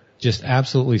 super, just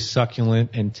absolutely succulent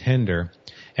and tender.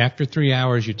 After 3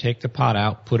 hours, you take the pot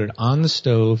out, put it on the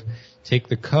stove, take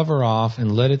the cover off,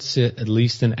 and let it sit at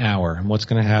least an hour. And what's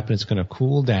going to happen, it's going to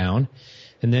cool down.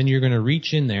 And then you're going to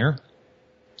reach in there,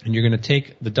 and you're going to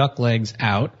take the duck legs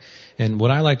out. And what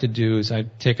I like to do is I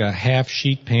take a half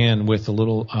sheet pan with a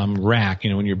little rack.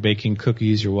 When you're baking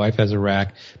cookies, your wife has a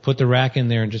rack. Put the rack in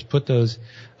there and just put those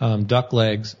duck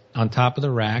legs on top of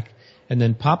the rack, and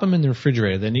then pop them in the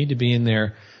refrigerator. They need to be in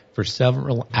there for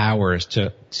several hours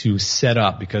to set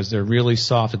up, because they're really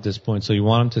soft at this point. So you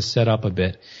want them to set up a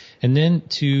bit. And then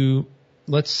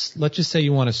let's just say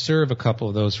you want to serve a couple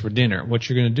of those for dinner. What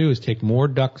you're going to do is take more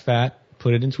duck fat,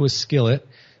 put it into a skillet,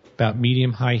 about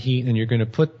medium-high heat, and you're going to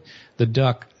put the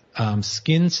duck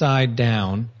skin side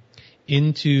down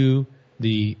into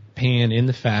the pan in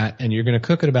the fat, and you're going to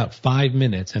cook it about 5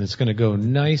 minutes, and it's going to go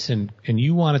nice, and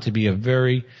you want it to be a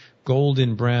very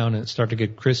golden brown and start to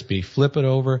get crispy. Flip it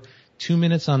over, 2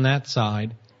 minutes on that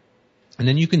side, and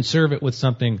then you can serve it with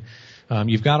something.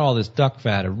 You've got all this duck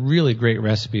fat. A really great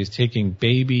recipe is taking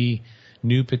baby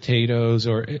new potatoes,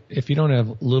 or if you don't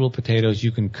have little potatoes,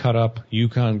 you can cut up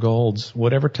Yukon Golds,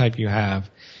 whatever type you have,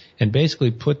 and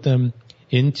basically put them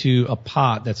into a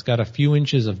pot that's got a few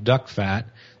inches of duck fat.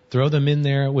 Throw them in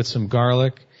there with some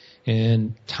garlic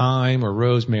and thyme or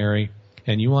rosemary,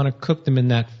 and you want to cook them in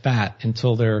that fat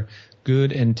until they're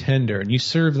good and tender. And you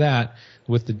serve that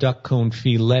with the duck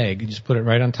confit leg. You just put it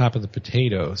right on top of the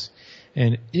potatoes.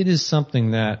 And it is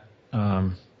something that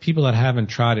people that haven't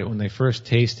tried it, when they first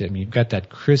taste it, you've got that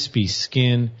crispy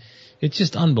skin. It's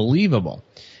just unbelievable.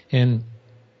 And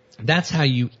that's how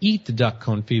you eat the duck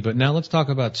confit. But now let's talk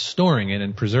about storing it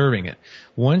and preserving it.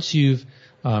 Once you've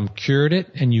cured it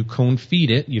and you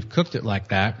confit it, you've cooked it like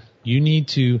that, you need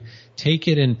to take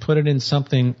it and put it in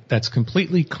something that's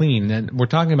completely clean. And we're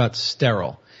talking about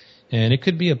sterile. And it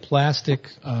could be a plastic,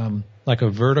 like a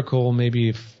vertical,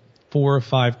 maybe 4 or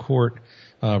 5 quart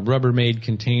Rubbermaid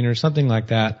container, something like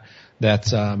that,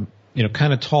 that's, kind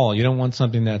of tall. You don't want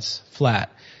something that's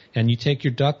flat. And you take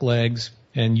your duck legs,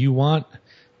 and you want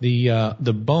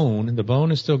the bone. The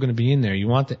bone is still going to be in there. You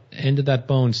want the end of that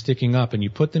bone sticking up, and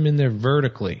you put them in there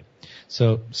vertically.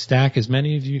 So stack as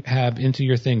many of you have into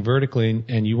your thing vertically,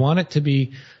 and you want it to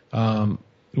be,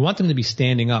 you want them to be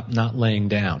standing up, not laying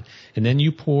down. And then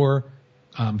you pour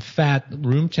fat,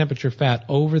 room temperature fat,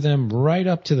 over them right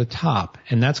up to the top.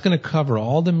 And that's going to cover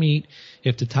all the meat.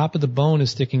 If the top of the bone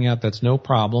is sticking out, that's no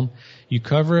problem. You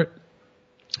cover it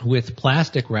with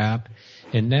plastic wrap,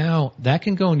 and now that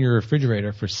can go in your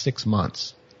refrigerator for 6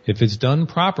 months. If it's done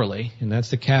properly, and that's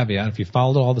the caveat, if you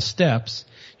followed all the steps,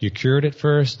 You cure it at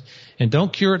first, and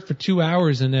don't cure it for 2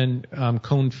 hours and then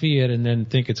confit it and then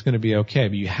think it's going to be okay.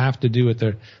 But you have to do it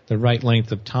the right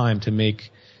length of time to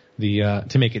make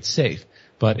it safe.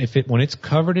 But when it's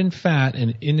covered in fat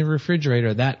and in the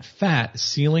refrigerator, that fat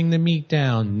sealing the meat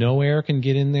down, no air can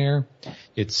get in there.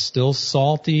 It's still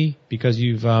salty because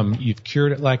you've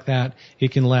cured it like that. It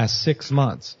can last 6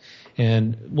 months.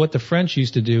 And what the French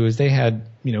used to do is they had,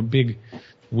 big,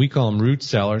 we call them root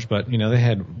cellars, but, they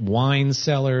had wine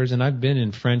cellars. And I've been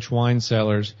in French wine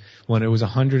cellars when it was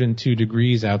 102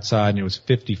 degrees outside and it was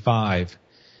 55.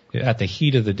 At the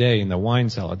heat of the day in the wine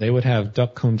cellar, they would have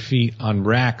duck confit on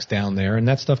racks down there, and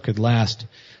that stuff could last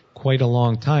quite a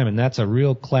long time. And that's a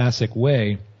real classic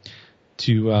way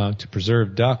to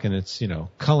preserve duck, and it's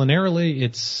culinarily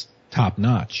it's top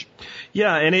notch.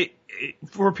 Yeah, and it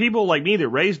for people like me that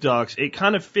raise ducks, it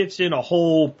kind of fits in a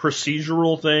whole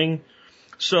procedural thing.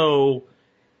 So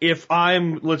if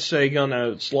I'm, let's say,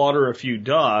 gonna slaughter a few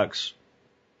ducks,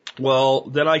 well,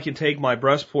 then I can take my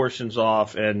breast portions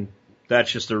off, and that's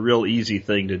just a real easy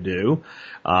thing to do.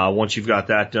 Once you've got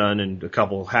that done and a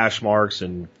couple hash marks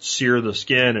and sear the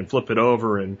skin and flip it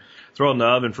over and throw it in the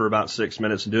oven for about 6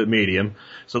 minutes and do it medium.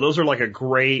 So those are like a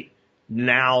great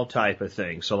now type of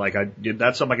thing. So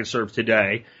that's something I can serve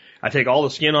today. I take all the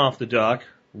skin off the duck,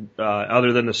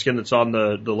 other than the skin that's on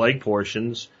the leg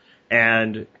portions,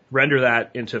 and render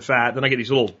that into fat. Then I get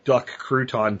these little duck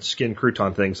skin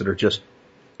crouton things that are just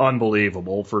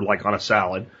unbelievable for on a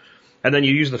salad. And then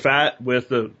you use the fat with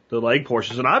the leg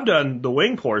portions. And I've done the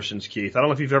wing portions, Keith. I don't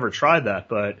know if you've ever tried that,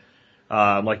 but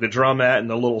like the drumette and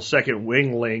the little second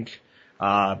wing link.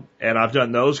 And I've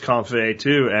done those confit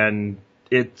too, and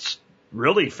it's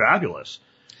really fabulous.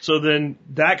 So then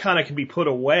that kind of can be put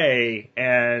away,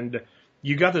 and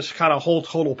you got this kind of whole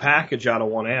total package out of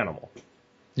one animal.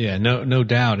 Yeah, no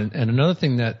doubt. And another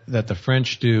thing that the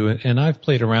French do, and I've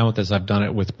played around with this, I've done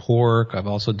it with pork. I've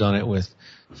also done it with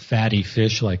fatty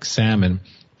fish like salmon,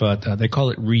 but they call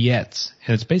it rillettes.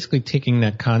 And it's basically taking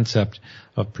that concept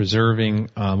of preserving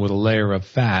with a layer of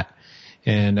fat.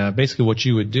 And basically what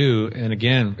you would do, and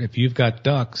again, if you've got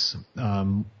ducks,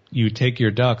 you take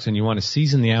your ducks and you want to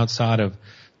season the outside of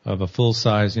a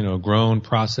full-size, grown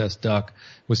processed duck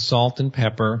with salt and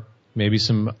pepper, maybe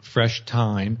some fresh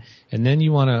thyme, and then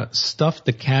you want to stuff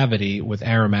the cavity with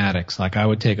aromatics. Like I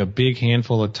would take a big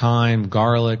handful of thyme,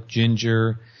 garlic,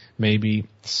 ginger, maybe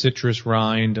citrus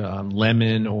rind,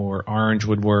 lemon or orange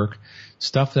would work.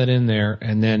 Stuff that in there,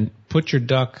 and then put your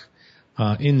duck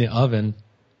in the oven,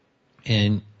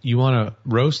 and you want to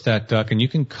roast that duck, and you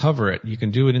can cover it. You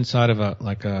can do it inside of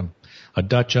a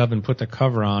Dutch oven, put the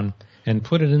cover on, and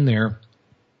put it in there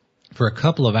for a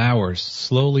couple of hours,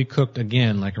 slowly cooked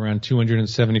again, like around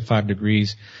 275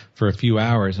 degrees for a few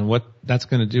hours. And what that's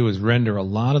going to do is render a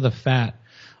lot of the fat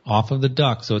off of the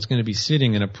duck, so it's going to be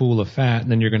sitting in a pool of fat, and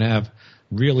then you're going to have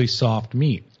really soft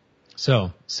meat.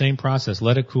 So, same process,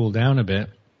 let it cool down a bit.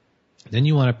 Then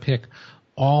you want to pick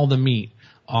all the meat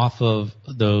off of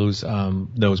those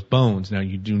bones. Now,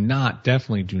 you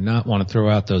definitely do not want to throw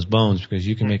out those bones, because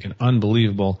you can make an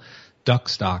unbelievable duck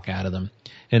stock out of them.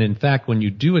 And in fact, when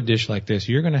you do a dish like this,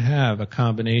 you're going to have a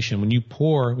combination. When you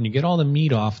get all the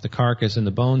meat off the carcass and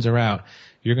the bones are out,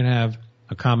 you're going to have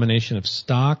a combination of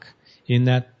stock in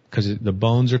that, because the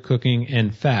bones are cooking,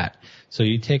 and fat. So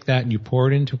you take that and you pour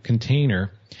it into a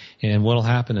container, and what'll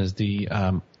happen is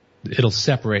it'll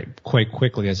separate quite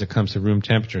quickly as it comes to room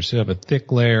temperature. So you have a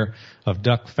thick layer of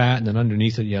duck fat, and then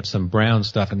underneath it you have some brown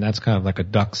stuff, and that's kind of like a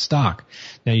duck stock.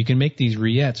 Now you can make these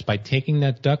rillettes by taking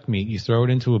that duck meat, you throw it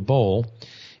into a bowl,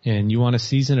 and you want to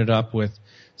season it up with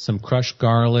some crushed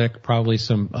garlic, probably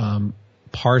some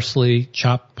parsley,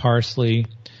 chopped parsley,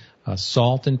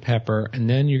 salt and pepper, and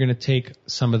then you're going to take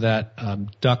some of that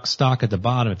duck stock at the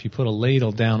bottom. If you put a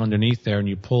ladle down underneath there and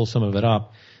you pull some of it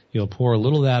up, you'll pour a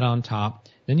little of that on top.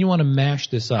 Then you want to mash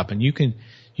this up, and you can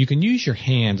use your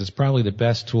hands. It's probably the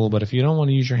best tool, but if you don't want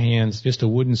to use your hands, just a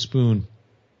wooden spoon.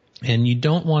 And you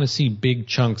don't want to see big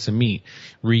chunks of meat.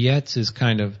 Rillettes is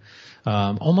kind of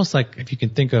almost like, if you can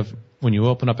think of when you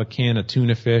open up a can of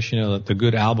tuna fish, the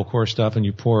good albacore stuff, and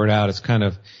you pour it out, it's kind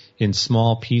of in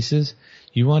small pieces.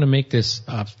 You want to make this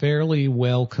fairly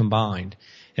well combined.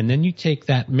 And then you take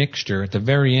that mixture. At the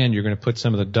very end, you're going to put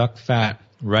some of the duck fat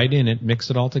right in it, mix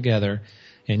it all together.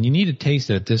 And you need to taste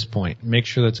it at this point. Make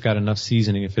sure that it's got enough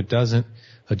seasoning. If it doesn't,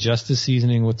 adjust the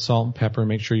seasoning with salt and pepper.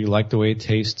 Make sure you like the way it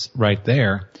tastes right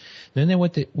there. Then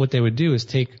what they would do is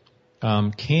take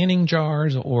canning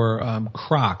jars or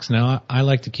crocks. Now, I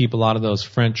like to keep a lot of those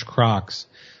French crocks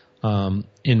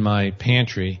in my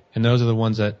pantry, and those are the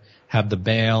ones that have the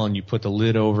bale, and you put the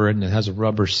lid over it, and it has a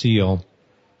rubber seal.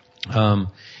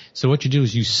 So what you do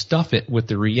is you stuff it with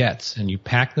the rillettes and you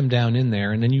pack them down in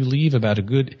there, and then you leave about a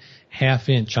good ½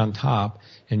 inch on top,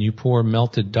 and you pour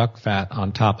melted duck fat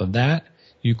on top of that.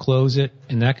 You close it,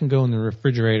 and that can go in the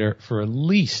refrigerator for at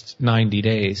least 90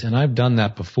 days. And I've done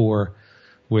that before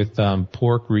with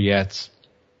pork rillettes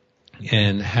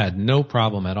and had no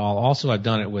problem at all. Also, I've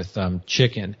done it with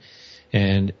chicken,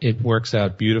 and it works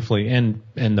out beautifully. And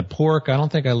the pork, I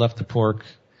don't think I left the pork.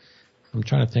 I'm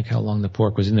trying to think how long the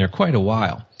pork was in there. Quite a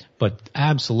while, but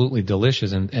absolutely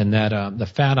delicious. And that the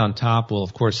fat on top will,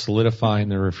 of course, solidify in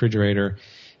the refrigerator.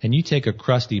 And you take a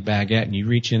crusty baguette and you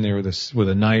reach in there with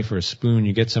a knife or a spoon.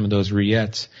 You get some of those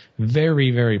rillettes. Very,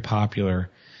 very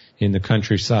popular in the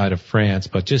countryside of France,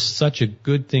 but just such a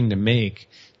good thing to make.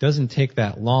 Doesn't take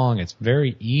that long. It's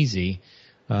very easy.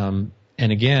 And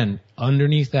again,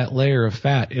 underneath that layer of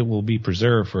fat, it will be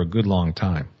preserved for a good long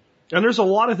time. And there's a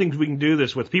lot of things we can do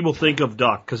this with. People think of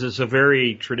duck because it's a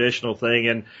very traditional thing.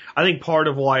 And I think part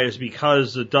of why is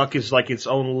because the duck is like its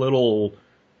own little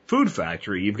food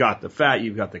factory. You've got the fat,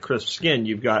 you've got the crisp skin,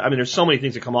 there's so many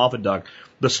things that come off a duck.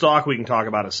 The stock we can talk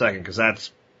about in a second because that's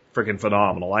freaking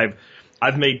phenomenal.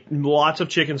 I've made lots of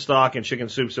chicken stock and chicken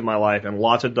soups in my life and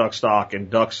lots of duck stock and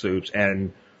duck soups,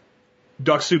 and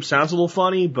duck soup sounds a little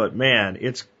funny, but man,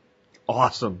 it's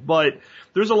awesome. But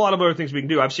there's a lot of other things we can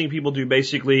do. I've seen people do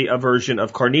basically a version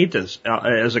of carnitas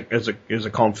as a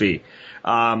confit.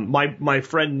 My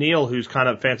friend Neil, who's kind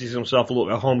of fancies himself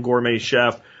a home gourmet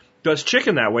chef, does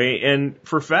chicken that way, and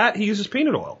for fat, he uses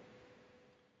peanut oil.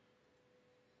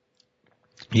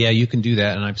 Yeah, you can do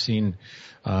that, and I've seen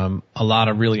a lot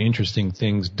of really interesting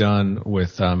things done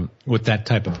with that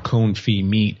type of confit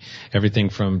meat.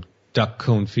 Everything from duck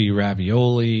confit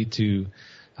ravioli to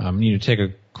take a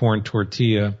corn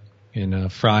tortilla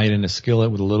and fry it in a skillet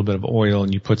with a little bit of oil,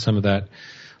 and you put some of that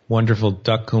wonderful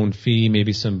duck confit,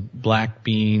 maybe some black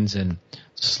beans and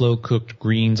slow cooked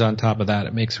greens on top of that.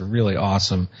 It makes a really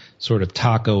awesome sort of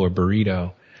taco or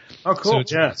burrito. Oh, cool.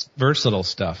 So it's versatile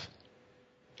stuff.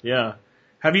 Yeah.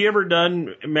 Have you ever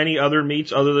done many other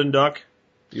meats other than duck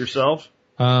yourself?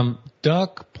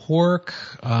 Duck, pork.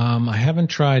 I haven't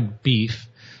tried beef.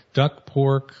 Duck,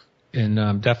 pork,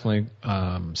 and definitely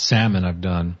salmon I've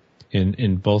done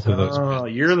in both of those. Oh,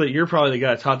 you're probably the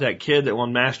guy that taught that kid that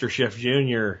won MasterChef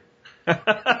Junior.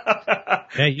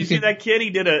 Yeah, you see that kid? He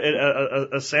did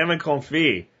a salmon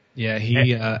confit. Yeah,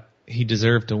 he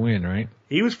deserved to win, right?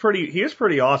 He was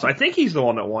pretty awesome. I think he's the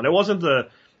one that won. It wasn't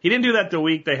he didn't do that the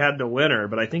week they had the winner,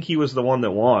 but I think he was the one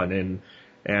that won.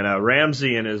 And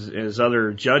Ramsey and his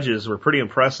other judges were pretty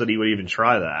impressed that he would even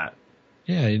try that.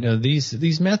 Yeah,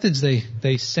 these methods,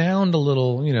 they sound a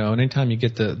little, anytime you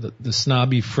get the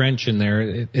snobby French in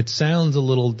there, it sounds a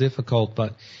little difficult,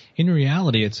 but in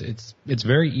reality, it's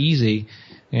very easy,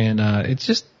 and it's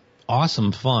just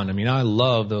awesome fun. I mean, I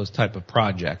love those type of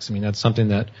projects. I mean, that's something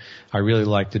that I really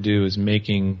like to do, is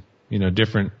making,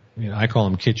 different, I call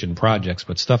them kitchen projects,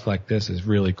 but stuff like this is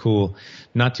really cool.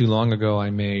 Not too long ago, I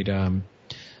made some,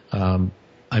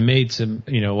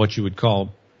 what you would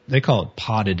call, they call it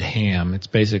potted ham. It's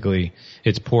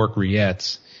pork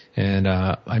rillettes. And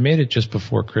I made it just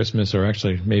before Christmas, or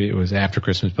actually maybe it was after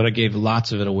Christmas, but I gave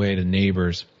lots of it away to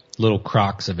neighbors, little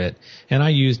crocks of it. And I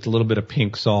used a little bit of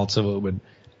pink salt so it would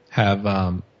have,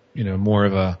 more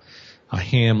of a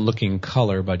ham-looking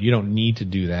color, but you don't need to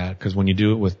do that, because when you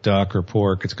do it with duck or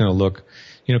pork, it's going to look,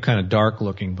 kind of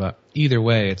dark-looking. But either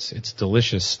way, it's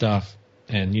delicious stuff.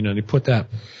 And, they put that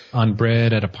on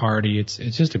bread at a party. It's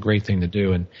just a great thing to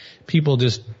do. And people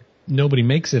nobody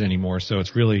makes it anymore, so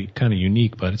it's really kind of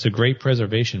unique, but it's a great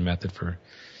preservation method for,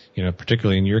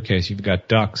 particularly in your case, you've got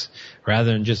ducks.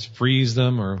 Rather than just freeze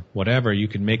them or whatever, you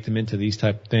can make them into these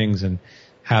type of things and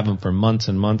have them for months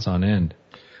and months on end.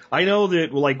 I know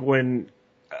that, like, when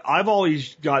I've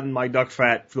always gotten my duck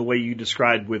fat the way you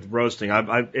described with roasting.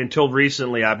 Until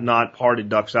recently, I've not parted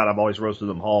ducks out. I've always roasted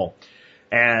them whole.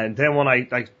 And then when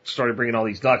I started bringing all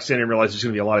these ducks in and realized there's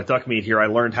going to be a lot of duck meat here, I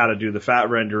learned how to do the fat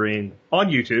rendering on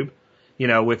YouTube.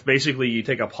 With basically you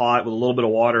take a pot with a little bit of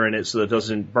water in it so that it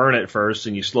doesn't burn it first,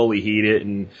 and you slowly heat it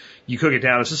and you cook it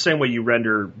down. It's the same way you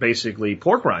render basically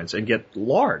pork rinds and get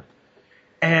lard.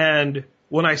 And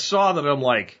when I saw that, I'm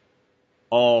like,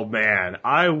 oh man,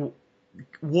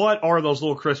 what are those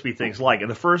little crispy things like?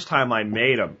 And the first time I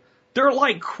made them, they're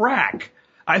like crack.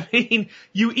 I mean,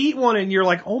 you eat one and you're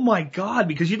like, oh my God,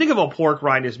 because you think of a pork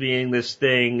rind as being this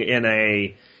thing in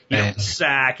a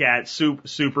sack at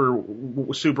super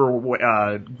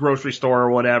grocery store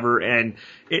or whatever, and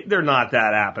they're not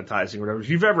that appetizing or whatever. If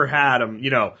you've ever had them,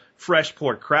 fresh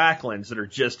pork cracklings that are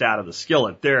just out of the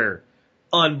skillet, they're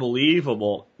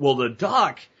unbelievable. Well, the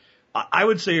duck, I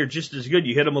would say are just as good.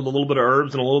 You hit them with a little bit of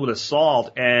herbs and a little bit of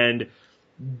salt, and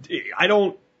I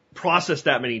don't process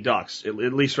that many ducks, at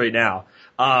least right now.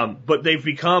 But they've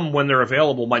become, when they're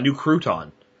available, my new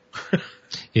crouton.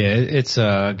 Yeah, it's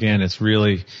again, it's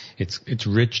really, it's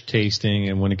rich tasting,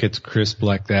 and when it gets crisp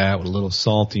like that with a little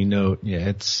salty note, yeah,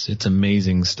 it's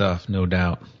amazing stuff, no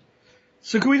doubt.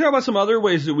 So can we talk about some other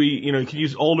ways that we, can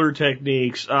use older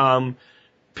techniques?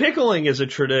 Pickling is a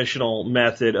traditional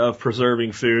method of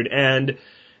preserving food, and,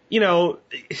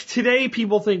 today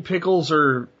people think pickles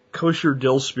are kosher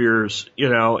dill spears,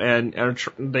 and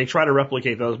they try to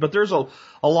replicate those. But there's a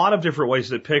lot of different ways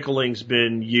that pickling's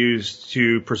been used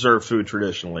to preserve food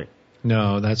traditionally.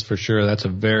 No, that's for sure. That's a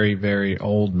very, very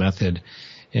old method.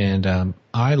 And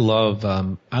I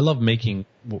love making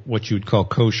what you would call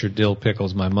kosher dill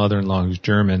pickles. My mother-in-law, who's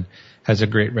German, has a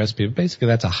great recipe. Basically,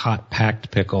 that's a hot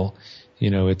packed pickle.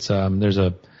 It's there's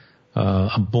a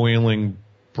boiling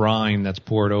brine that's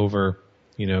poured over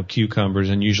cucumbers,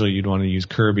 and usually you'd want to use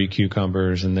Kirby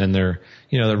cucumbers, and then they're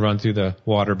run through the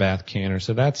water bath canner.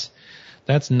 So that's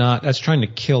trying to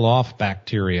kill off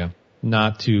bacteria,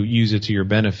 not to use it to your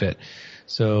benefit.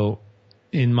 So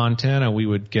in Montana, we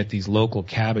would get these local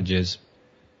cabbages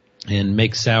and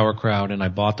make sauerkraut, and I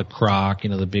bought the crock,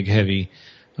 the big heavy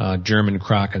German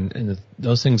crock, and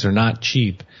those things are not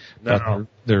cheap, but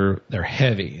they're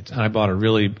heavy. I bought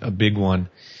a big one,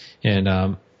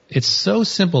 and it's so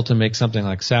simple to make something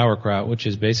like sauerkraut, which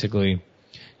is basically,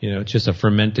 it's just a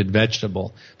fermented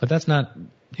vegetable. But that's not,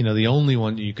 the only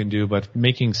one you can do. But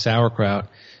making sauerkraut,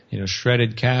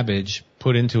 shredded cabbage,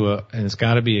 and it's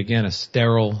got to be, again, a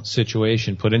sterile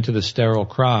situation, put into the sterile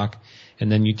crock, and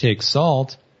then you take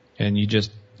salt, and you just,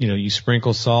 you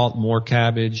sprinkle salt, more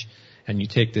cabbage, and you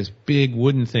take this big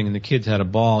wooden thing, and the kids had a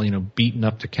ball, beating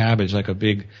up the cabbage like a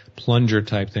big plunger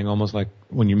type thing, almost like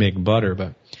when you make butter,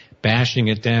 but bashing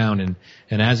it down,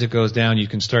 and as it goes down, you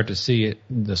can start to see it,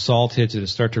 the salt hits it,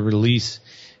 start to release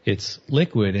its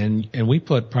liquid, and we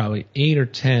put probably 8 or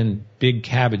 10 big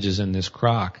cabbages in this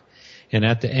crock, and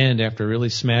at the end, after really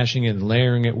smashing it and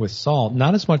layering it with salt,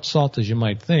 not as much salt as you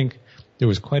might think, there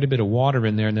was quite a bit of water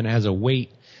in there, and then it has a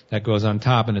weight that goes on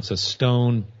top, and it's a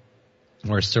stone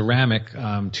or a ceramic,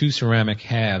 2 ceramic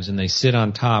halves, and they sit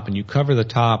on top, and you cover the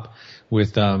top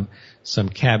with some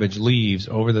cabbage leaves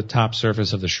over the top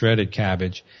surface of the shredded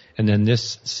cabbage, and then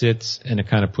this sits and it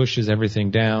kind of pushes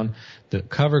everything down. The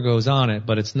cover goes on it,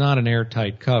 but it's not an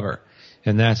airtight cover,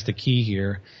 and that's the key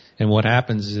here. And what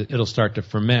happens is it'll start to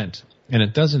ferment, and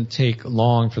it doesn't take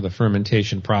long for the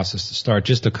fermentation process to start,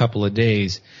 just a couple of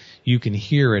days. You can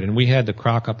hear it, and we had the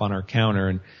crock up on our counter,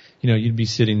 and you'd be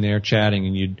sitting there chatting,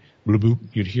 and you'd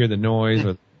hear the noise,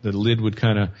 or the lid would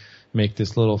kind of make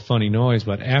this little funny noise,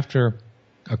 but after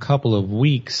a couple of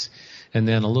weeks, and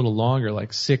then a little longer,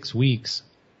 like 6 weeks,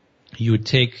 you would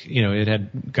take, it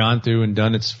had gone through and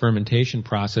done its fermentation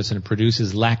process, and it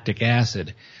produces lactic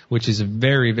acid, which is a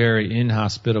very, very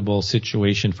inhospitable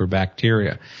situation for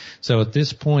bacteria. So at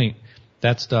this point,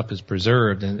 that stuff is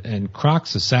preserved, and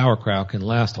crocks of sauerkraut can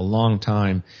last a long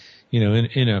time,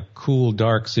 in a cool,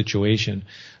 dark situation.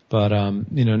 But,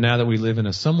 now that we live in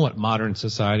a somewhat modern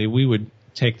society, we would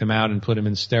take them out and put them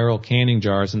in sterile canning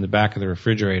jars in the back of the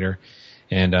refrigerator.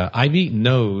 And I've eaten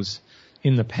those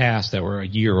in the past that were a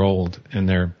year old, and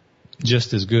they're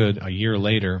just as good a year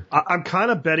later. I'm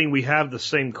kind of betting we have the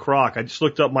same crock. I just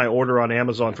looked up my order on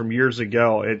Amazon from years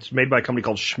ago. It's made by a company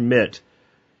called Schmidt.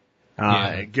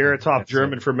 Geratop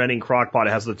German fermenting crock pot. It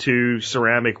has the 2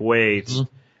 ceramic weights.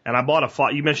 Mm-hmm. And I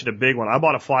bought you mentioned a big one. I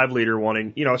bought a 5-liter one,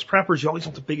 and as preppers, you always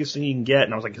want the biggest thing you can get.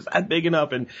 And I was like, is that big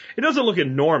enough? And it doesn't look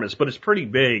enormous, but it's pretty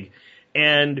big.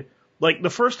 And like the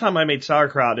first time I made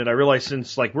sauerkraut, and I realized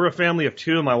since like we're a family of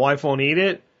 2 and my wife won't eat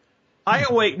it, I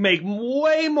make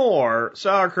way more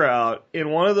sauerkraut in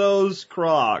one of those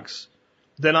crocks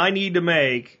than I need to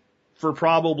make for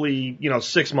probably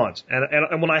 6 months.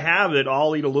 And when I have it,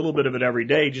 I'll eat a little bit of it every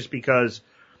day just because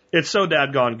it's so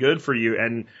dadgone good for you.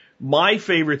 And my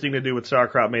favorite thing to do with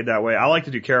sauerkraut made that way, I like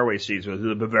to do caraway seeds with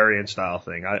the Bavarian style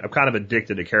thing. I'm kind of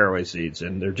addicted to caraway seeds,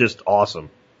 and they're just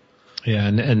awesome. Yeah,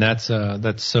 and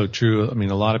that's so true. I mean,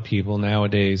 a lot of people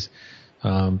nowadays,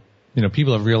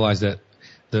 people have realized that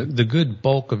the good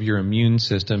bulk of your immune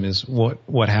system is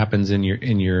what happens in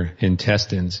your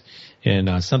intestines,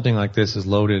 and something like this is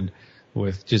loaded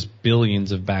with just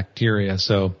billions of bacteria.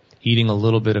 So eating a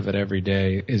little bit of it every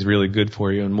day is really good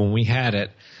for you. And when we had it,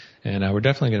 and we're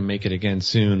definitely going to make it again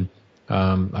soon.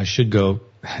 I should go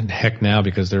heck now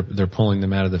because they're pulling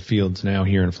them out of the fields now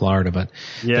here in Florida. But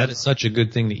that is such a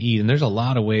good thing to eat. And there's a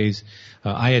lot of ways.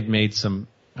 I had made some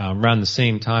around the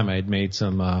same time. I had made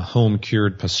some home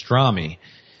cured pastrami,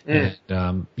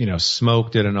 and,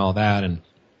 smoked it and all that. And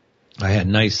I had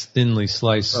nice thinly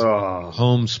sliced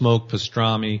home smoked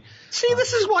pastrami. See,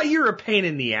 this is why you're a pain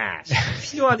in the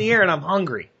ass. You on the air and I'm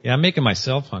hungry. Yeah, I'm making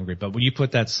myself hungry, but when you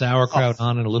put that sauerkraut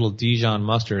on and a little Dijon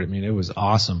mustard, I mean, it was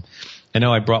awesome. I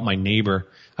know I brought my neighbor.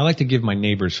 I like to give my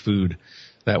neighbors food.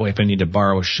 That way, if I need to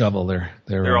borrow a shovel,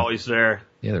 they're always there.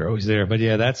 Yeah, they're always there. But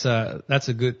yeah, that's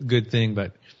a good thing.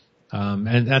 But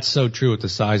and that's so true with the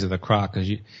size of the crock, because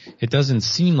it doesn't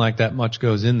seem like that much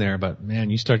goes in there, but man,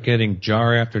 you start getting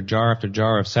jar after jar after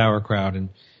jar of sauerkraut, and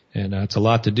it's a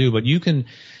lot to do. But you can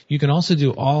also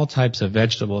do all types of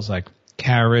vegetables like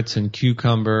carrots and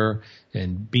cucumber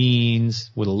and beans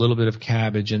with a little bit of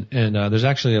cabbage, and there's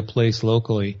actually a place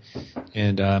locally,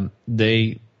 and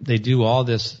they do all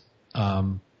this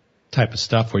type of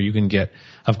stuff where you can get,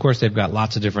 of course, they've got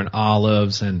lots of different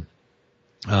olives, and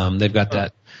they've got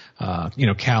that,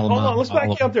 calamine. Hold on, let's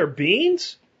back you up there.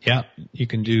 Beans? Yeah, you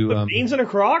can do beans in a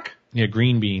crock? Yeah,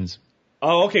 green beans.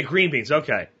 Oh, okay, green beans.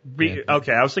 Okay,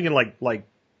 okay. I was thinking like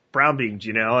brown beans,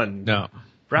 and no,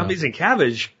 brown beans and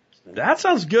cabbage. That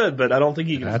sounds good, but I don't think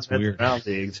you can. That's weird. Brown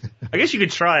beans. I guess you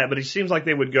could try it, but it seems like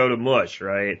they would go to mush,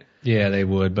 right? Yeah, they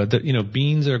would. But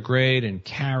beans are great, and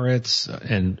carrots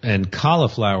and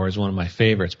cauliflower is one of my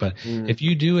favorites. But if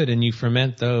you do it and you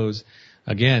ferment those,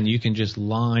 again, you can just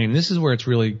line. This is where it's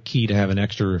really key to have an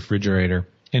extra refrigerator.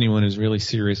 Anyone who's really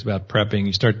serious about prepping,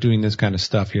 you start doing this kind of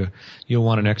stuff, you'll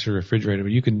want an extra refrigerator.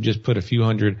 But you can just put a few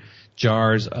hundred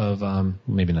jars of,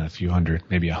 maybe not a few hundred,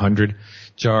 maybe 100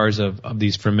 jars of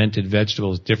these fermented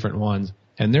vegetables, different ones,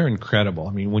 and they're incredible.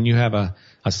 I mean, when you have a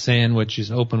sandwich,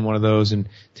 just open one of those and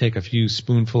take a few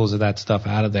spoonfuls of that stuff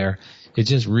out of there. It's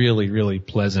just really, really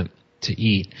pleasant to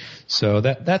eat. So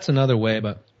that's another way.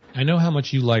 But I know how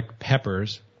much you like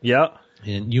peppers. Yeah.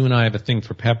 And you and I have a thing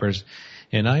for peppers.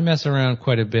 And I mess around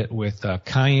quite a bit with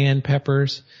cayenne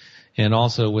peppers and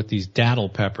also with these daddle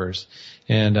peppers.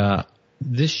 And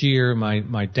this year,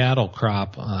 my daddle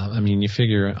crop, you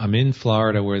figure I'm in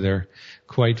Florida where they're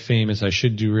quite famous. I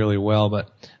should do really well, but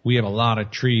we have a lot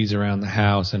of trees around the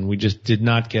house, and we just did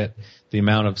not get the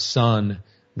amount of sun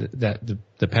that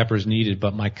the peppers needed.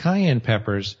 But my cayenne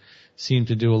peppers seem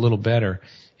to do a little better.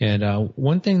 And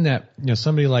one thing that,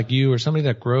 somebody like you or somebody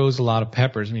that grows a lot of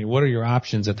peppers, what are your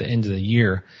options at the end of the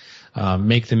year?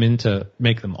 Make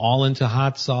them all into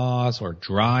hot sauce or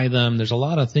dry them. There's a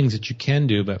lot of things that you can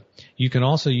do, but you can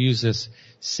also use this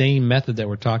same method that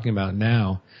we're talking about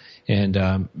now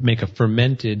and make a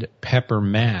fermented pepper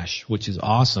mash, which is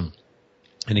awesome.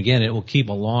 And again, it will keep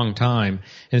a long time.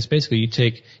 And it's basically you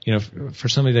take, for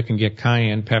somebody that can get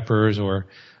cayenne peppers or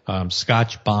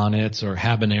Scotch bonnets or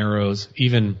habaneros,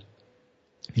 even,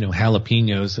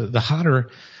 jalapenos. The hotter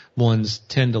ones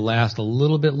tend to last a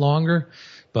little bit longer.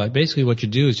 But basically what you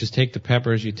do is just take the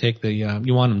peppers, you take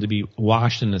you want them to be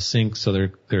washed in the sink so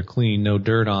they're clean, no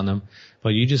dirt on them. But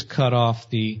you just cut off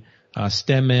the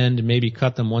stem end, maybe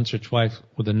cut them once or twice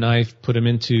with a knife, put them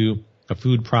into a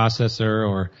food processor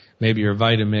or maybe your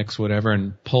Vitamix, whatever,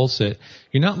 and pulse it.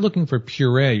 You're not looking for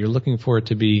puree, you're looking for it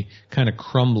to be kind of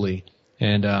crumbly.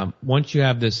 And once you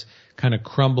have this kind of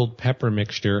crumbled pepper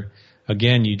mixture,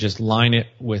 again, you just line it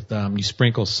with, you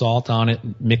sprinkle salt on it,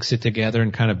 mix it together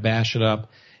and kind of bash it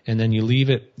up. And then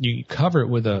you cover it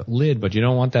with a lid, but you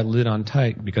don't want that lid on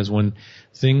tight because when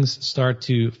things start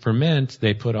to ferment,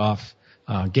 they put off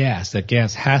gas. That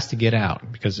gas has to get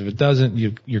out because if it doesn't,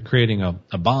 you're creating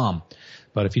a bomb.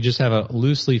 But if you just have a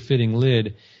loosely fitting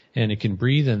lid and it can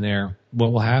breathe in there,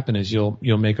 what will happen is you'll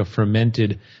make a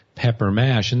fermented pepper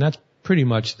mash. And that's pretty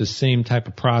much the same type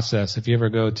of process. If you ever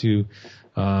go to,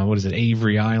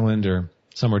 Avery Island or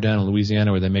somewhere down in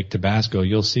Louisiana where they make Tabasco,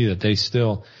 you'll see that they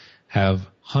still have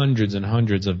hundreds and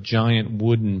hundreds of giant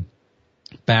wooden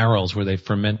barrels where they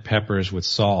ferment peppers with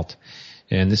salt.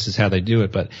 And this is how they do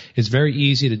it. But it's very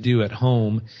easy to do at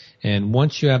home. And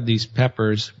once you have these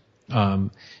peppers,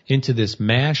 into this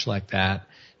mash like that,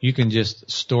 you can just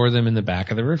store them in the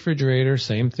back of the refrigerator,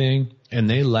 same thing. And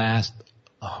they last,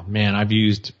 oh man, I've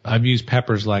used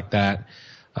peppers like that,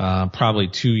 probably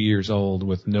 2 years old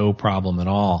with no problem at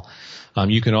all.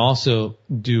 You can also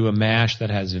do a mash that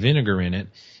has vinegar in it.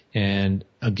 And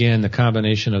again, the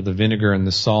combination of the vinegar and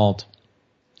the salt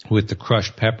with the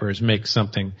crushed peppers makes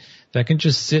something that can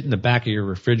just sit in the back of your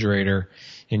refrigerator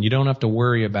and you don't have to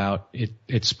worry about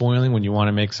it spoiling when you want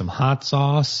to make some hot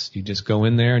sauce. You just go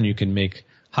in there and you can make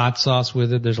hot sauce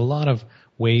with it. There's a lot of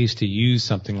ways to use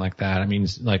something like that. I mean,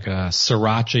 like a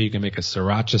sriracha, you can make a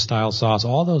sriracha style sauce.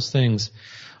 All those things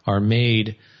are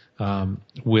made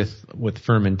with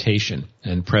fermentation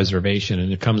and preservation,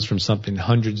 and it comes from something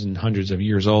hundreds and hundreds of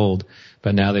years old,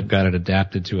 but now they've got it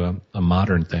adapted to a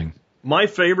modern thing. My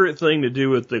favorite thing to do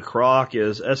with the crock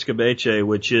is escabeche,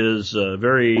 which is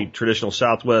very traditional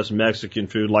Southwest Mexican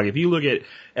food. Like if you look at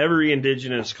every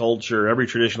indigenous culture, every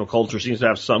traditional culture seems to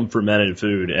have some fermented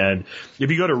food. And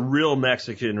if you go to real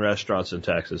Mexican restaurants in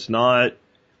Texas, not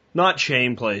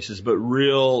chain places, but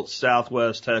real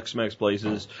Southwest Tex-Mex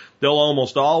places, they'll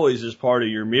almost always, as part of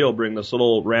your meal, bring this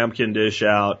little ramekin dish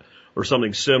out or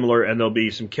something similar, and there'll be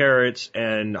some carrots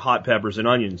and hot peppers and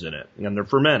onions in it, and they're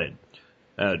fermented.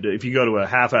 If you go to a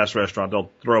half-ass restaurant,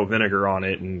 they'll throw vinegar on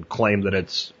it and claim that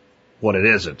it's what it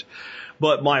isn't.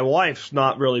 But my wife's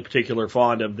not really particularly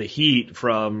fond of the heat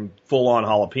from full-on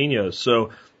jalapenos. So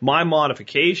my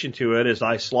modification to it is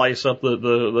I slice up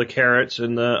the carrots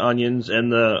and the onions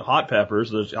and the hot peppers,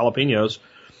 the jalapenos.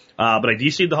 But I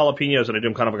de-seed the jalapenos and I do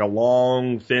them kind of like a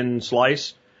long, thin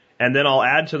slice. And then I'll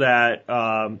add to that,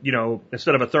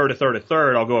 instead of a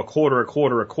third, I'll go a quarter,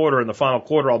 and the final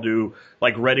quarter I'll do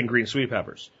like red and green sweet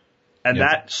peppers. And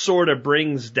that sort of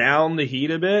brings down the heat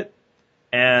a bit,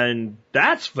 and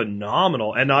that's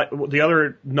phenomenal. And the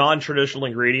other non-traditional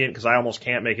ingredient, because I almost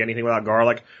can't make anything without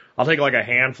garlic, I'll take like a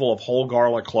handful of whole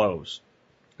garlic cloves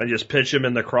and just pitch them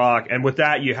in the crock. And with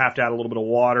that, you have to add a little bit of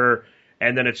water.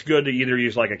 And then it's good to either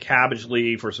use like a cabbage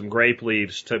leaf or some grape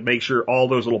leaves to make sure all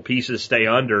those little pieces stay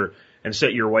under and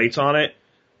set your weights on it.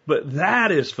 But that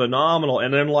is phenomenal.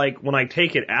 And then like when I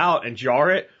take it out and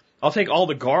jar it, I'll take all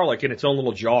the garlic in its own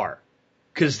little jar.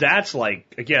 Cause that's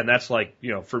like,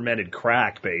 fermented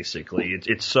crack basically.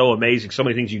 It's so amazing. So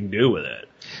many things you can do with it.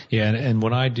 Yeah. And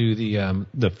when I do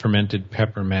the fermented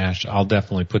pepper mash, I'll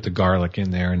definitely put the garlic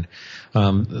in there. And,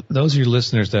 those of your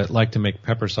listeners that like to make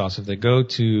pepper sauce, if they go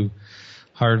to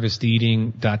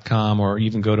harvesteating.com or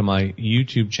even go to my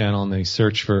YouTube channel and they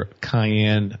search for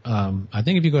cayenne. I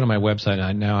think if you go to my website,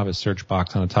 I now have a search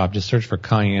box on the top. Just search for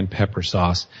cayenne pepper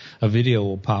sauce. A video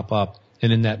will pop up.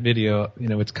 And in that video,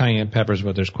 it's cayenne peppers,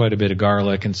 but there's quite a bit of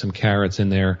garlic and some carrots in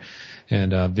there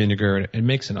and vinegar. It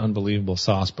makes an unbelievable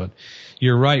sauce. But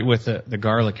you're right with the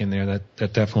garlic in there.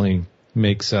 That definitely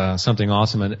makes something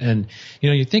awesome. And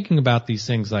you're thinking about these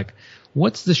things like,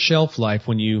 what's the shelf life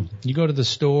when you go to the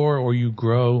store or you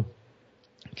grow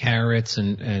carrots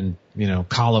and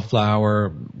cauliflower,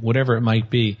 whatever it might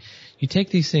be? You take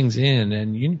these things in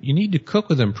and you need to cook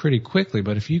with them pretty quickly.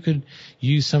 But if you could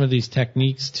use some of these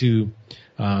techniques to,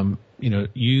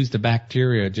 use the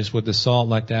bacteria just with the salt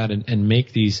like that and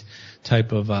make these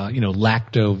type of,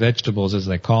 lacto vegetables as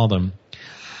they call them,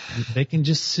 they can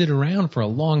just sit around for a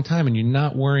long time and you're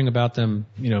not worrying about them,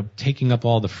 taking up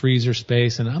all the freezer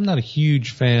space. And I'm not a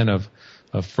huge fan of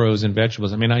frozen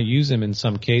vegetables. I mean, I use them in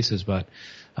some cases, but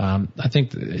I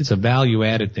think it's a value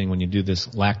added thing when you do this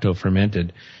lacto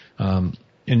fermented. And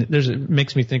it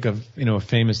makes me think of, a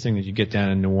famous thing that you get down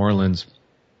in New Orleans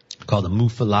called a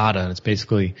muffaletta. And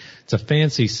it's a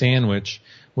fancy sandwich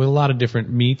with a lot of different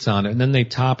meats on it. And then they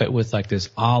top it with like this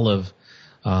olive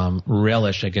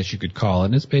relish, I guess you could call it.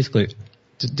 And it's basically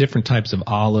different types of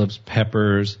olives,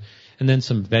 peppers, and then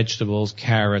some vegetables,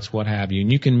 carrots, what have you.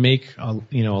 And you can make a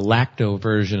lacto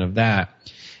version of that.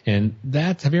 And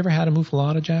have you ever had a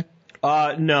muffaletta, Jack?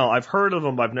 No, I've heard of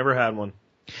them, but I've never had one.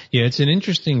 Yeah, it's an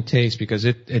interesting taste because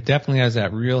it definitely has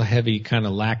that real heavy kind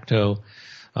of lacto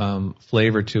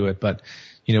flavor to it. But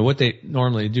what they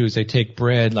normally do is they take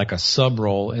bread like a sub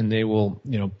roll and they will,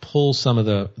 pull some of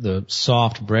the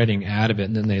soft breading out of it,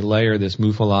 and then they layer this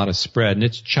muffaletta spread, and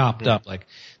it's chopped up like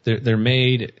they're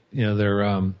made,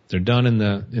 they're done in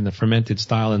the fermented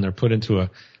style, and they're put into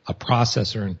a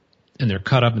processor and they're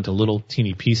cut up into little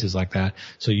teeny pieces like that.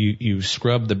 So you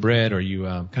scrub the bread or you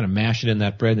kind of mash it in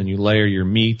that bread, and you layer your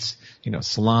meats,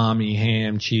 salami,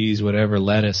 ham, cheese, whatever,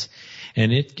 lettuce,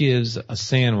 and it gives a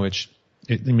sandwich.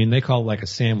 They call it like a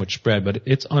sandwich spread, but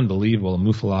it's unbelievable, a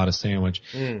muffaletta sandwich.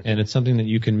 And it's something that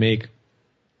you can make,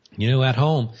 at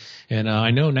home. And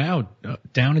I know now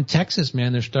down in Texas,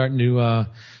 man, they're starting to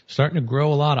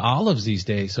grow a lot of olives these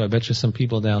days. So I bet you some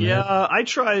people down there. Yeah, I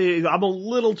try. I'm a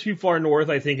little too far north,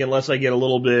 I think, unless I get a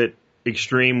little bit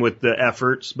extreme with the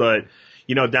efforts. But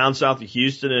down south of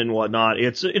Houston and whatnot,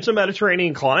 it's a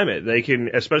Mediterranean climate. They can,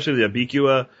 especially the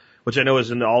Abicua, which I know is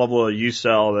in the olive oil you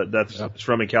sell that's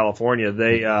from in California.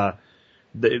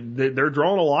 They're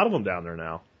drawing a lot of them down there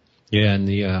now. Yeah, and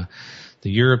the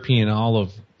European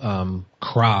olive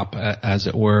crop, as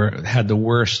it were, had the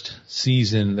worst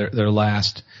season. Their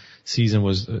last season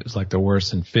was like the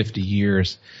worst in 50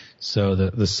 years. So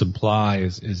the supply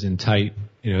is in tight,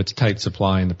 it's tight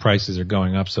supply, and the prices are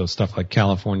going up. So stuff like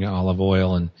California olive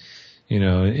oil and,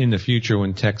 in the future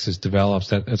when Texas develops,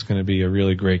 that's going to be a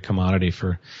really great commodity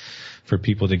for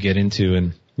people to get into.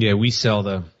 And yeah, we sell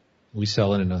it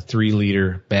in a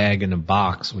 3-liter bag in a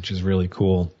box, which is really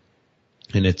cool.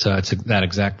 And it's that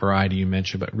exact variety you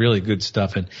mentioned, but really good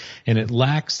stuff. And it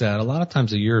lacks that. A lot of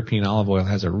times the European olive oil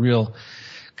has a real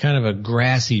kind of a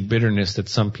grassy bitterness that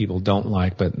some people don't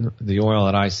like, but the oil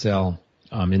that I sell,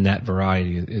 in that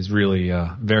variety is really,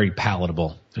 very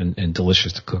palatable and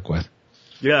delicious to cook with.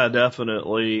 Yeah,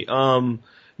 definitely.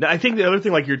 Now I think the other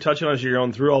thing, like you're touching on as you're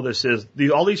going through all this, is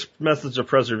all these methods of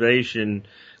preservation.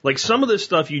 Like some of this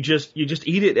stuff, you just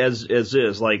eat it as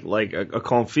is, like a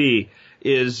confit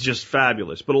is just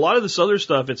fabulous. But a lot of this other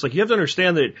stuff, it's like you have to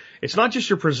understand that it's not just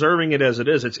you're preserving it as it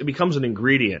is; it becomes an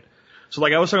ingredient. So,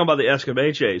 like I was talking about the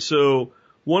escabeche. So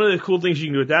one of the cool things you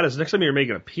can do with that is next time you're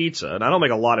making a pizza, and I don't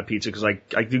make a lot of pizza because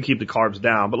I do keep the carbs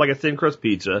down, but like a thin crust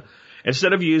pizza,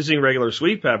 instead of using regular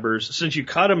sweet peppers, since you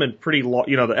cut them in pretty long,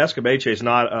 the escabeche is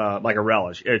not like a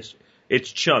relish.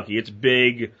 It's chunky. It's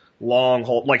big, long,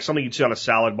 whole, like something you'd see on a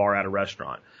salad bar at a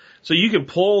restaurant. So you can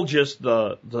pull just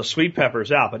the sweet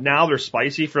peppers out, but now they're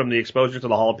spicy from the exposure to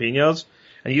the jalapenos,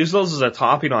 and use those as a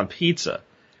topping on pizza.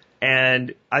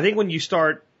 And I think when you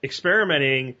start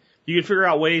experimenting, you can figure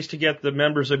out ways to get the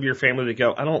members of your family to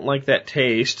go, I don't like that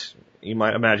taste, you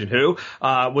might imagine who,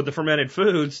 with the fermented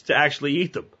foods, to actually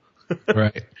eat them.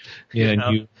 Right. Yeah,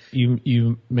 and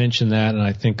you mentioned that, and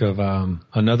I think of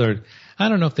another. I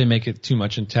don't know if they make it too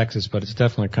much in Texas, but it's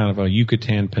definitely kind of a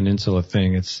Yucatan Peninsula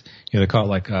thing. It's they call it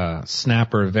like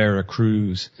snapper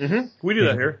Veracruz. Mm-hmm. We do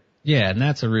that here. Yeah, and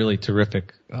that's a really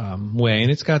terrific way,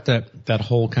 and it's got that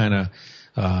whole kind of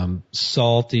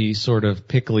salty sort of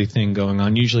pickly thing going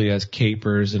on. Usually has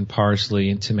capers and parsley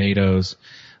and tomatoes,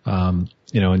 and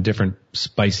different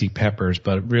spicy peppers,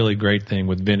 but a really great thing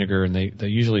with vinegar. And they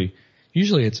usually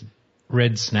it's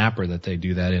red snapper that they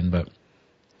do that in, but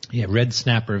yeah, red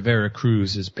snapper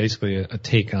Veracruz is basically a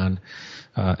take on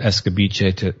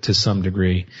escabeche to some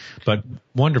degree, but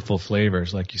wonderful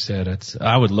flavors, like you said.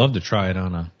 I would love to try it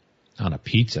on a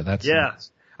pizza.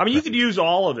 Nice. I mean, you could use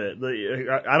all of it.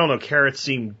 I don't know, carrots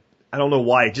I don't know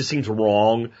why, it just seems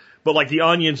wrong. But like the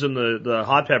onions and the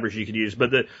hot peppers you could use. But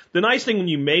the nice thing when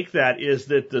you make that is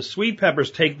that the sweet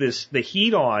peppers take the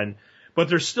heat on, but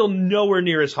they're still nowhere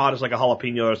near as hot as like a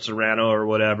jalapeno or serrano or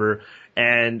whatever.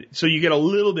 And so you get a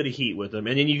little bit of heat with them.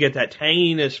 And then you get that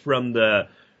tanginess from the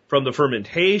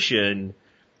fermentation.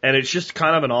 And it's just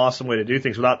kind of an awesome way to do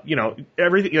things without,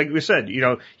 everything, like we said, you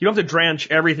don't have to drench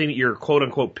everything that you're quote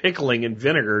unquote pickling in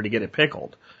vinegar to get it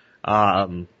pickled.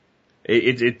 And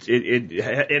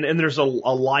there's a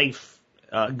life,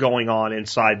 going on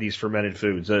inside these fermented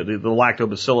foods. The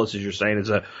lactobacillus, as you're saying, is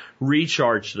a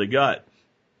recharge to the gut.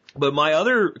 But my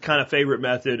other kind of favorite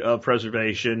method of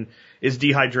preservation is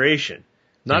dehydration.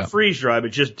 Not freeze dry,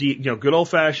 but just, good old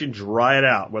fashioned dry it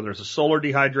out, whether it's a solar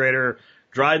dehydrator,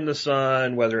 dried in the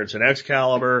sun, whether it's an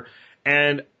Excalibur.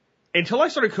 And until I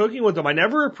started cooking with them, I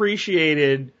never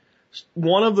appreciated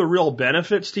one of the real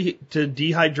benefits to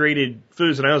dehydrated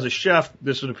foods, and I know as a chef,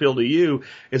 this would appeal to you,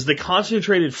 is the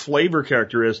concentrated flavor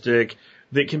characteristic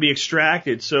that can be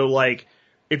extracted. So like,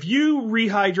 if you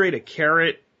rehydrate a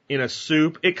carrot in a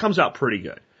soup, it comes out pretty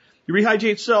good. You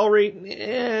rehydrate celery,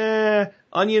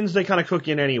 onions, they kind of cook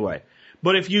in anyway.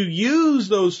 But if you use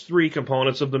those three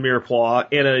components of the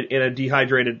mirepoix in a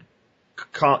dehydrated,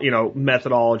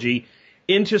 methodology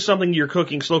into something you're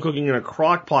slow cooking in a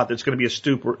crock pot that's going to be a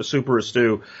soup or a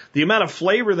stew, the amount of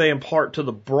flavor they impart to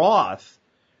the broth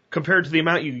compared to the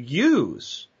amount you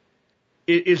use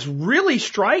is really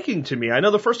striking to me. I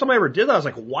know the first time I ever did that, I was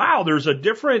like, wow, there's a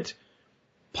different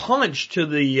punch to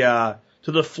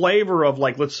the flavor of,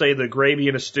 like, let's say the gravy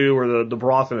in a stew or the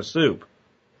broth in a soup.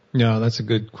 No, that's a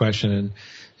good question.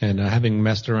 And having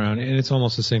messed around, and it's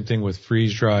almost the same thing with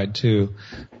freeze dried too.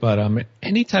 But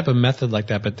any type of method like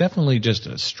that, but definitely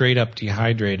just straight up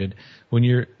dehydrated.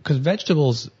 Because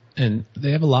vegetables, and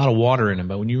they have a lot of water in them,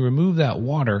 but when you remove that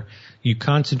water, you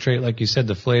concentrate, like you said,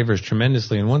 the flavors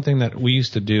tremendously. And one thing that we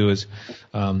used to do is,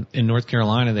 in North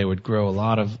Carolina, they would grow a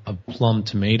lot of plum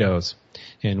tomatoes.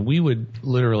 And we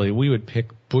would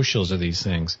pick bushels of these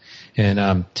things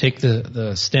and take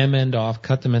the stem end off,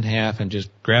 cut them in half, and just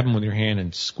grab them with your hand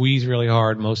and squeeze really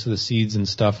hard. Most of the seeds and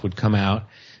stuff would come out.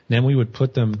 Then we would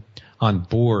put them on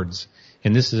boards,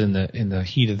 and this is in the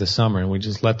heat of the summer, and we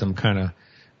just let them kind of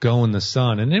go in the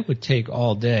sun, and it would take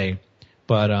all day.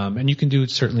 But and you can do it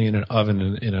certainly in an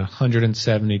oven, in a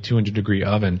 170, 200 degree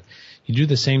oven. You do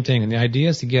the same thing, and the idea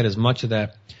is to get as much of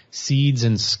that seeds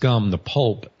and scum, the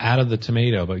pulp, out of the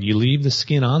tomato, but you leave the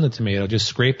skin on the tomato, just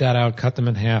scrape that out, cut them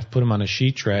in half, put them on a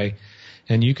sheet tray,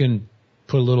 and you can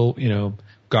put a little,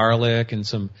 garlic and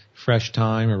some fresh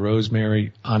thyme or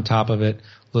rosemary on top of it,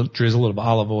 drizzle a little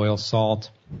olive oil,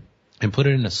 salt, and put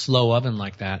it in a slow oven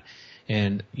like that.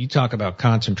 And you talk about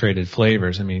concentrated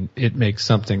flavors. I mean, it makes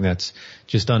something that's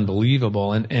just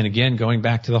unbelievable. And again, going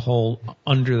back to the whole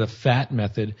under the fat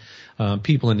method,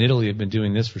 people in Italy have been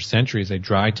doing this for centuries. They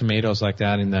dry tomatoes like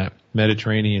that in that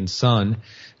Mediterranean sun,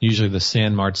 usually the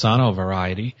San Marzano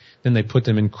variety. Then they put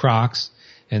them in crocks,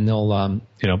 and they'll,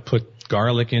 put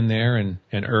garlic in there and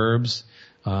herbs.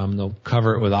 They'll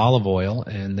cover it with olive oil,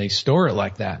 and they store it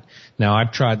like that. Now,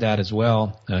 I've tried that as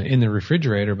well in the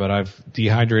refrigerator, but I've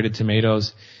dehydrated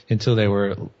tomatoes until they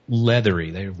were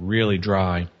leathery. They were really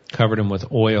dry, covered them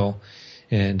with oil,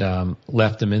 and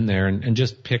left them in there, and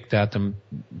just picked at them,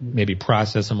 maybe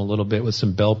process them a little bit with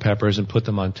some bell peppers and put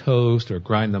them on toast or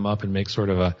grind them up and make sort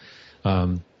of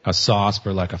a sauce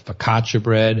for like a focaccia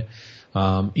bread,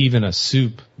 even a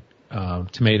soup,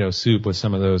 tomato soup with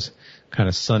some of those kind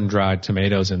of sun-dried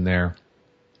tomatoes in there.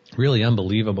 Really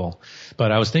unbelievable.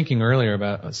 But I was thinking earlier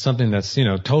about something that's,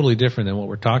 totally different than what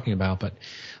we're talking about, but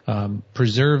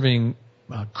preserving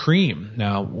cream.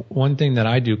 Now, one thing that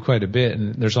I do quite a bit,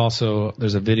 and there's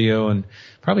a video and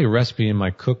probably a recipe in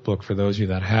my cookbook for those of you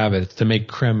that have it, it's to make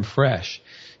creme fraiche.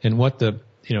 And what the,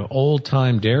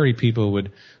 old-time dairy people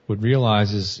would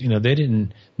realize is, they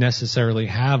didn't necessarily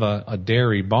have a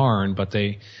dairy barn, but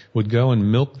they would go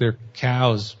and milk their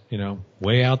cows,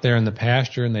 way out there in the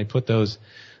pasture, and they put those,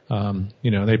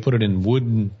 they put it in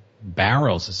wooden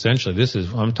barrels, essentially.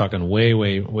 I'm talking way,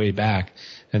 way, way back.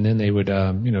 And then they would,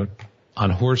 on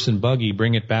horse and buggy,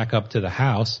 bring it back up to the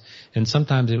house. And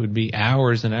sometimes it would be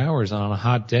hours and hours on a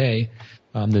hot day.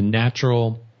 The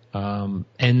natural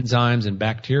enzymes and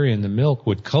bacteria in the milk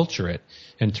would culture it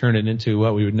and turn it into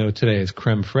what we would know today as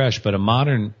creme fraiche. But a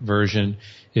modern version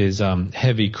is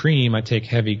heavy cream. I take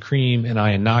heavy cream and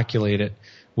I inoculate it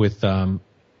with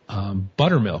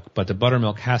buttermilk, but the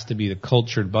buttermilk has to be the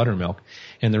cultured buttermilk.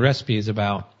 And the recipe is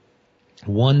about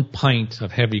 1 pint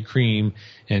of heavy cream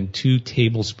and 2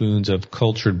 tablespoons of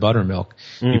cultured buttermilk.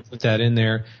 You put that in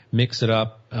there, mix it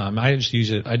up. I just use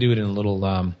it. I do it in a little,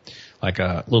 like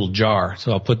a little jar.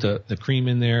 So I'll put the cream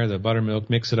in there, the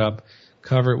buttermilk, mix it up,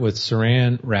 cover it with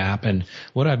saran wrap. And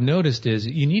what I've noticed is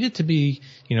you need it to be,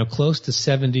 close to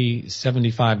 70,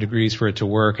 75 degrees for it to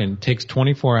work, and it takes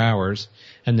 24 hours.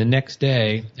 And the next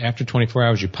day, after 24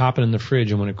 hours, you pop it in the fridge,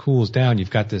 and when it cools down,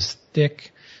 you've got this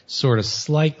thick, sort of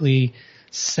slightly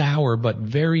sour but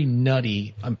very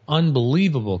nutty,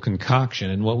 unbelievable concoction.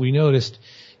 And what we noticed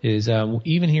is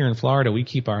even here in Florida, we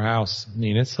keep our house,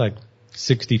 it's like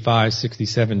 65,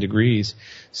 67 degrees.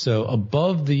 So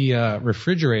above the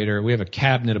refrigerator, we have a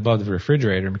cabinet above the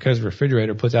refrigerator, and because the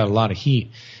refrigerator puts out a lot of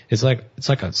heat, it's like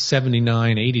a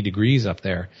 79, 80 degrees up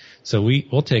there. So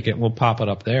we'll take it and we'll pop it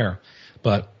up there.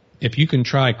 But if you can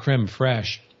try creme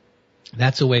fraiche,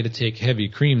 that's a way to take heavy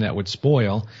cream that would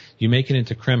spoil. You make it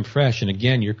into creme fraiche, and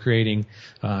again, you're creating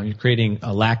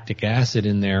a lactic acid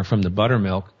in there from the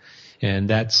buttermilk, and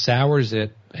that sours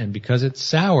it. And because it's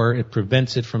sour, it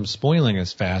prevents it from spoiling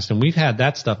as fast. And we've had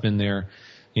that stuff in there,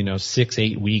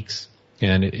 6-8 weeks,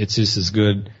 and it's just as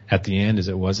good at the end as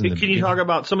it was in the beginning. Can you talk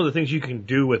about some of the things you can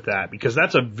do with that? Because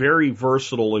that's a very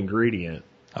versatile ingredient.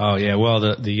 Oh yeah, well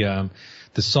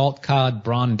the salt cod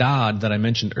brandade that I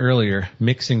mentioned earlier,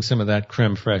 mixing some of that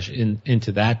creme fraiche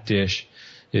into that dish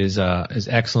is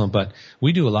excellent. But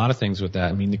we do a lot of things with that.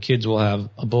 I mean, the kids will have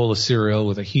a bowl of cereal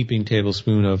with a heaping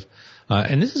tablespoon of,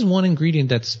 and this is one ingredient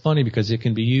that's funny because it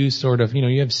can be used sort of,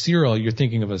 you have cereal, you're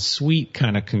thinking of a sweet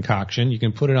kind of concoction. You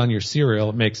can put it on your cereal.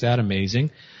 It makes that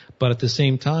amazing. But at the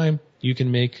same time, you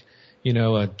can make,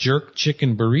 a jerk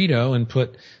chicken burrito and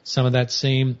put some of that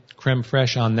same creme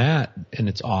fraiche on that, and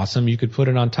it's awesome. You could put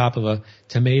it on top of a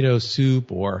tomato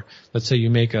soup, or let's say you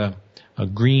make a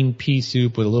green pea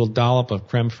soup with a little dollop of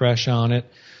creme fraiche on it,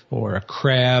 or a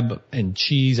crab and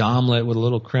cheese omelet with a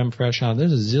little creme fraiche on it.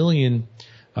 There's a zillion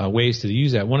ways to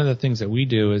use that. One of the things that we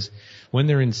do is when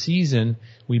they're in season,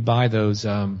 we buy those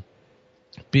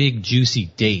big juicy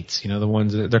dates, the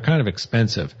ones that they're kind of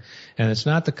expensive. And it's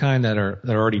not the kind that are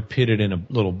already pitted in a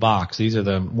little box. These are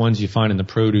the ones you find in the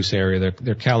produce area.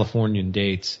 They're Californian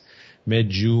dates,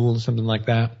 Medjool, something like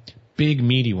that. Big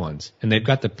meaty ones. And they've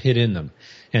got the pit in them.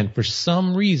 And for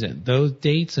some reason, those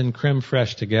dates and creme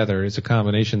fraiche together is a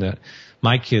combination that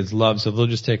my kids love. So they'll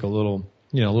just take a little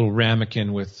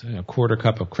ramekin with a quarter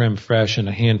cup of creme fraiche and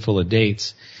a handful of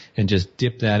dates and just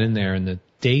dip that in there. And the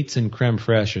dates and creme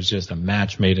fraiche is just a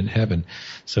match made in heaven.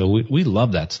 So we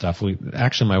love that stuff.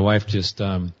 Actually, my wife just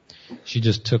took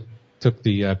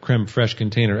the creme fraiche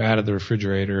container out of the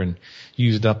refrigerator and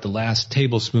used up the last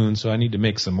tablespoon. So I need to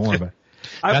make some more. But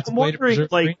that's I'm wondering,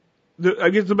 I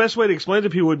guess the best way to explain it to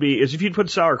people would be is if you'd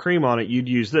put sour cream on it, you'd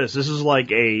use this. This is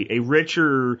like a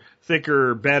richer,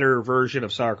 thicker, better version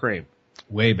of sour cream.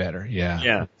 Way better, yeah.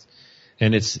 Yeah.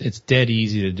 And it's dead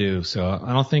easy to do. So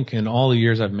I don't think in all the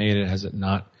years I've made it has it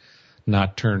not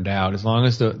turned out. As long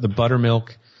as the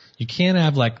buttermilk, you can't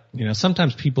have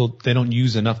sometimes people, they don't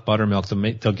use enough buttermilk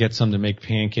they'll get some to make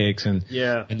pancakes and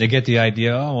they get the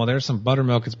idea, oh, well, there's some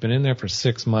buttermilk. It's been in there for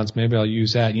 6 months. Maybe I'll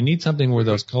use that. You need something where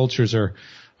those cultures are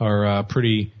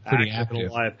pretty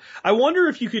active. Alive. I wonder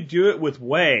if you could do it with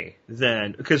whey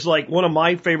then, because like one of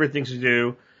my favorite things to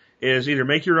do is either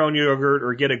make your own yogurt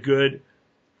or get a good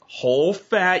whole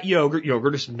fat yogurt.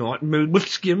 Yogurt is not made with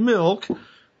skim milk.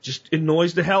 Just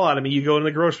annoys the hell out of me. You go in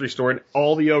the grocery store and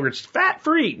all the yogurt's fat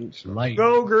free. It's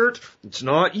yogurt. It's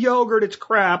not yogurt. It's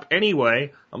crap.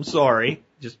 Anyway, I'm sorry.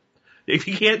 Just if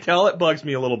you can't tell, it bugs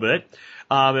me a little bit.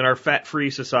 In our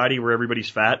fat-free society where everybody's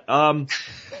fat,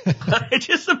 it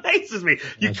just amazes me.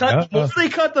 Once they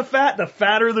cut the fat, the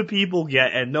fatter the people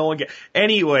get, and no one get.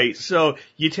 Anyway, so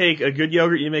you take a good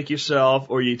yogurt you make yourself,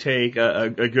 or you take a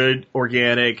good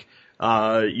organic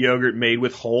yogurt made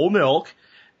with whole milk,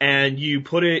 and you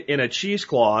put it in a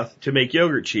cheesecloth to make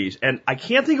yogurt cheese. And I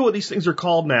can't think of what these things are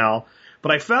called now,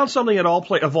 but I found something of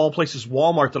all places,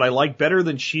 Walmart, that I like better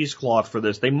than cheesecloth for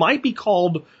this. They might be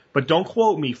called, but don't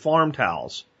quote me, farm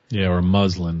towels. Yeah, or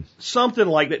muslin. Something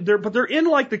like that. They're in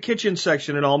like the kitchen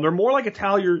section and all. And they're more like a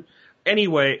towel.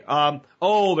 Anyway,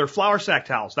 they're flour sack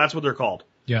towels. That's what they're called.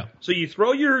 Yeah. So you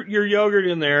throw your yogurt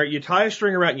in there, you tie a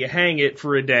string around, you hang it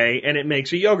for a day, and it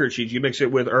makes a yogurt cheese. You mix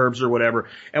it with herbs or whatever.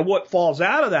 And what falls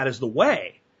out of that is the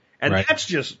whey. And that's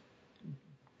just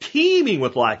teeming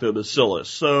with lactobacillus.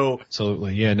 So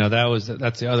absolutely. Yeah, no,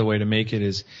 that's the other way to make it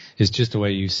is just the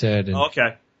way you said. And,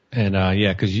 okay. And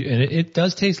because it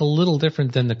does taste a little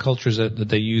different than the cultures that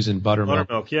they use in buttermilk.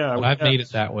 Buttermilk, yeah. But I've made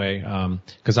it that way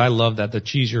because I love that. The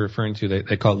cheese you're referring to,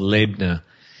 they call it Lebne,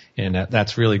 and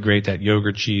that's really great. That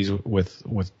yogurt cheese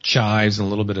with chives and a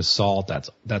little bit of salt.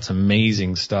 That's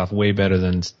amazing stuff. Way better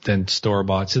than store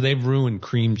bought. So they've ruined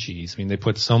cream cheese. I mean, they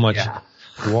put so much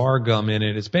guar gum in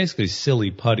it. It's basically silly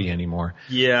putty anymore.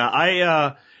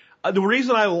 Yeah, the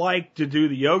reason I like to do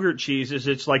the yogurt cheese is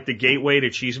it's like the gateway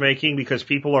to cheese making, because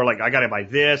people are like, I gotta buy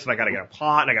this and I gotta get a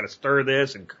pot and I gotta stir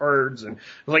this and curds, and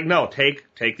it's like, no, take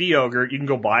the yogurt. You can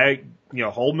go buy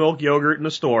whole milk yogurt in the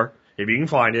store if you can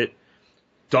find it.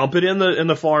 Dump it in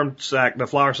the flour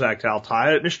sack towel,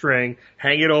 tie it in a string,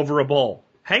 hang it over a bowl,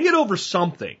 hang it over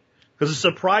something, because a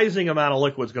surprising amount of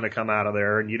liquid's going to come out of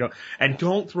there, and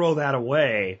don't throw that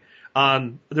away.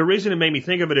 The reason it made me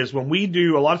think of it is a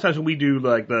lot of times when we do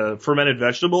like the fermented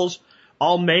vegetables,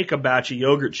 I'll make a batch of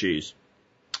yogurt cheese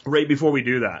right before we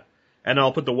do that. And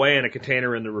I'll put the whey in a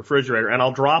container in the refrigerator, and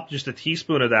I'll drop just a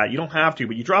teaspoon of that. You don't have to,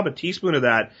 but you drop a teaspoon of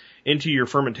that into your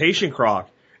fermentation crock,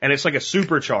 and it's like a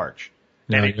supercharge.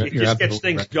 And it just gets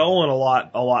things going a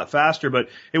lot faster. But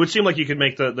it would seem like you could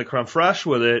make the creme fraiche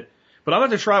with it. But I'm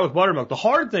going to try it with buttermilk. The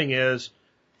hard thing is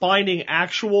finding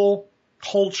actual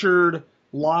cultured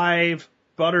live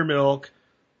buttermilk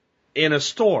in a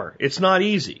store. It's not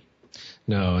easy.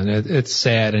 No, and it's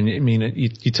sad. And I mean,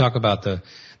 you talk about the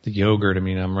yogurt. I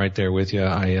mean, I'm right there with you.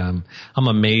 I'm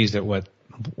amazed at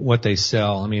what they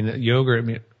sell. I mean, the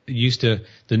yogurt,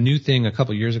 the new thing a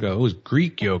couple of years ago, it was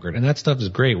Greek yogurt, and that stuff is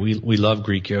great. We love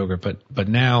Greek yogurt, but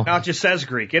now it just says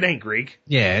Greek. It ain't Greek.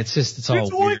 Yeah, it's all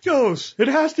weird. Oikos. It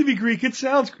has to be Greek. It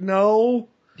sounds no.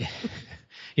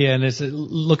 Yeah, and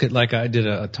look at, like, I did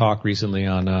a talk recently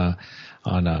on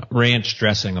ranch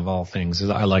dressing of all things.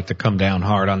 I like to come down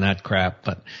hard on that crap,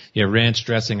 but yeah, ranch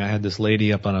dressing. I had this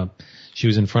lady up she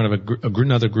was in front of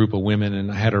another group of women,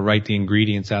 and I had her write the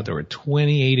ingredients out. There were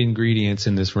 28 ingredients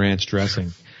in this ranch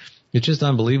dressing. It's just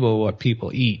unbelievable what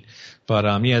people eat. But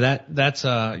that's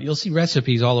you'll see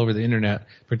recipes all over the internet,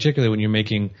 particularly when you're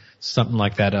making something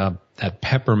like that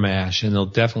pepper mash, and they'll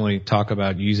definitely talk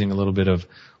about using a little bit of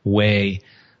whey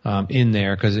in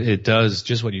there, because it does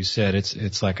just what you said.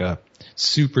 It's like a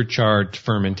supercharged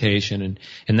fermentation,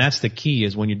 and that's the key,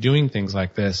 is when you're doing things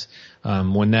like this,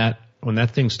 when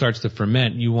that thing starts to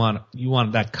ferment, you want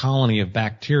that colony of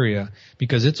bacteria,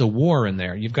 because it's a war in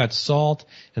there. You've got salt,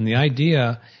 and the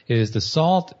idea is the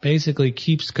salt basically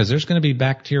keeps, because there's going to be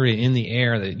bacteria in the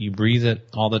air that you breathe it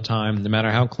all the time, no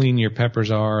matter how clean your peppers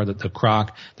are, the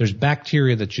crock, there's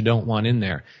bacteria that you don't want in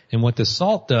there. And what the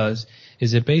salt does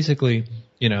is it basically,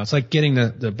 it's like getting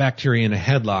the bacteria in a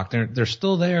headlock. They're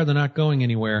still there, they're not going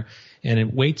anywhere, and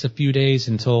it waits a few days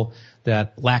until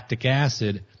that lactic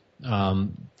acid,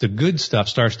 the good stuff,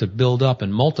 starts to build up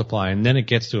and multiply, and then it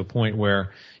gets to a point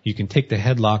where you can take the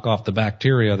headlock off the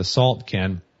bacteria, the salt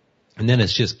can, and then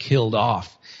it's just killed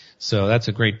off. So that's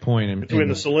a great point. Between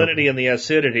the salinity and the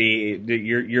acidity,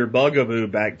 your bugaboo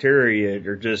bacteria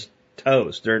are just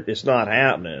toast. It's not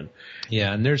happening.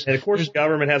 Yeah, and of course the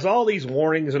government has all these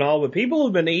warnings and all, but people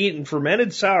have been eating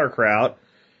fermented sauerkraut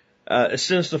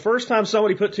since the first time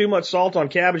somebody put too much salt on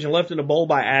cabbage and left it in a bowl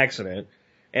by accident.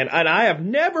 And I have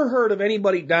never heard of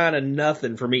anybody dying of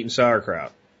nothing from eating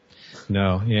sauerkraut.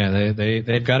 No, yeah,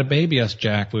 they've got to baby us,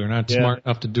 Jack. We're not smart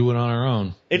enough to do it on our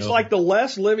own. It's like the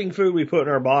less living food we put in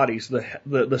our bodies,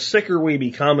 the sicker we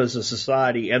become as a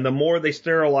society, and the more they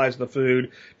sterilize the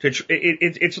food.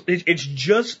 It's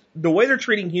just the way they're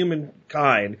treating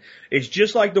humankind. It's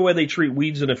just like the way they treat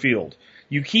weeds in a field.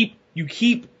 You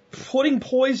keep putting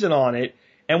poison on it.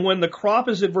 And when the crop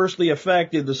is adversely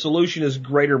affected, the solution is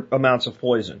greater amounts of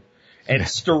poison and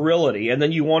sterility. And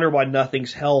then you wonder why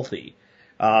nothing's healthy.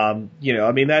 I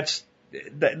mean, that's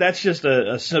just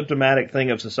a symptomatic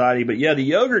thing of society. But yeah, the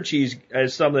yogurt cheese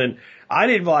is something I'd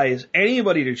advise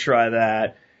anybody to try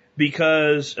that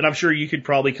because, and I'm sure you could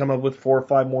probably come up with 4 or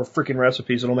 5 more freaking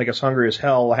recipes that'll make us hungry as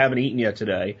hell. I haven't eaten yet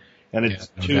today and it's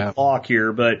 2 o'clock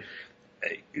here. But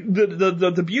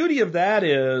the beauty of that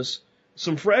is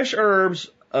some fresh herbs,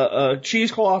 a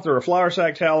cheesecloth or a flour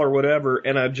sack towel or whatever,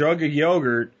 and a jug of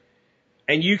yogurt,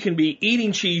 and you can be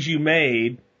eating cheese you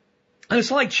made. And it's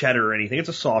not like cheddar or anything. It's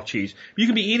a soft cheese. You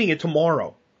can be eating it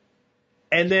tomorrow.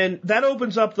 And then that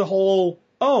opens up the whole,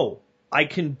 oh, I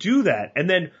can do that. And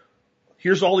then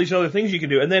here's all these other things you can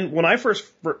do. And then when I first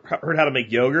heard how to make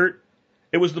yogurt,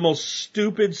 it was the most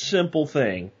stupid, simple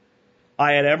thing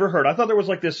I had ever heard. I thought there was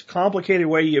like this complicated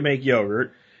way you make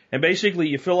yogurt. And basically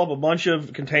you fill up a bunch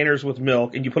of containers with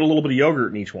milk and you put a little bit of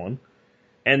yogurt in each one.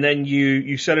 And then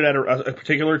you set it at a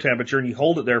particular temperature and you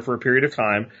hold it there for a period of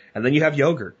time. And then you have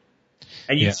yogurt.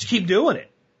 And you just keep doing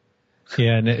it.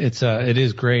 Yeah, and it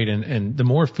is great. And the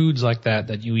more foods like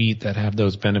that you eat that have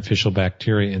those beneficial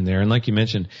bacteria in there. And like you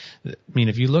mentioned, I mean,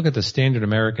 if you look at the standard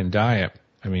American diet,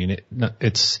 I mean,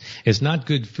 it's not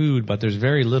good food, but there's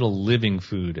very little living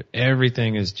food.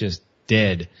 Everything is just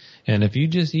dead. And if you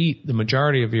just eat the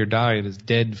majority of your diet is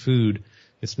dead food,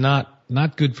 it's not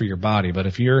good for your body. But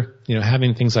if you're,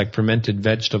 having things like fermented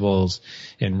vegetables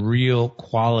and real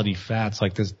quality fats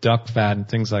like this duck fat and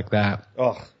things like that,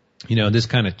 this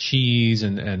kind of cheese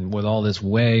and with all this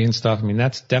whey and stuff, I mean,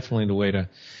 that's definitely the way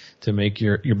to make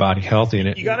your body healthy.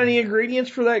 And you got any ingredients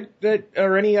for that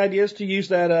or any ideas to use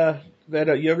that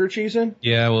yogurt cheese in?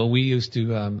 Yeah, well, we used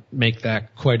to make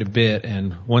that quite a bit.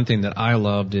 And one thing that I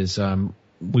loved is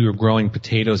we were growing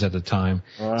potatoes at the time.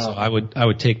 Wow. So I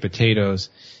would take potatoes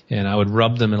and I would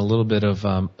rub them in a little bit of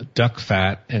duck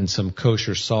fat and some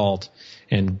kosher salt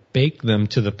and bake them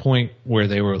to the point where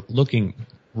they were looking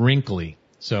wrinkly.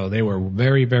 So they were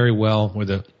very, very well, where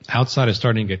the outside is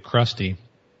starting to get crusty.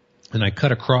 And I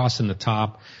cut across in the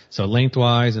top, so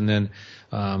lengthwise and then,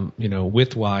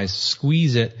 widthwise,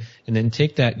 squeeze it and then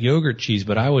take that yogurt cheese.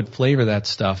 But I would flavor that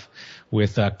stuff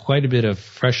with quite a bit of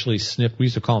freshly snipped, we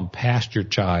used to call them pasture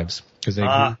chives because they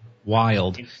grew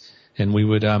wild. And we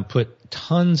would put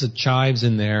tons of chives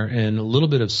in there and a little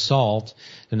bit of salt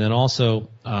and then also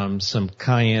some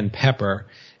cayenne pepper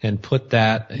and put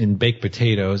that in baked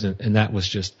potatoes. And that was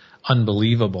just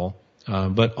unbelievable.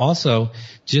 But also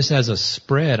just as a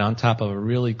spread on top of a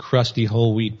really crusty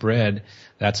whole wheat bread,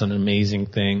 that's an amazing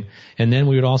thing. And then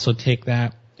we would also take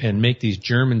that and make these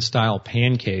German-style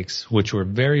pancakes, which were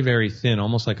very, very thin,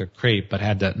 almost like a crepe, but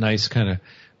had that nice kind of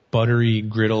buttery,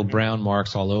 griddle brown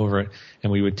marks all over it.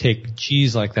 And we would take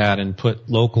cheese like that and put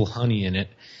local honey in it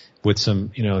with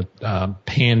some,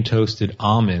 pan-toasted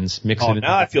almonds. Mix it in.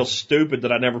 Now I feel stupid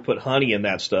that I never put honey in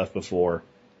that stuff before.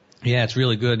 Yeah, it's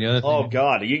really good. The other thing, oh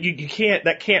God, you can't.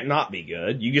 That can't not be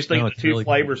good. You just think the two really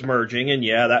flavors merging, and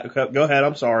go ahead.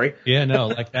 I'm sorry. Yeah, no,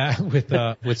 like that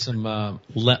with some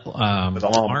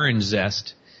orange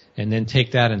zest, and then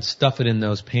take that and stuff it in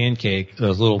those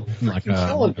those little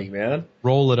telling me, man.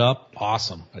 Roll it up,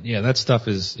 awesome. But yeah, that stuff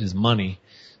is money.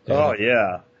 Oh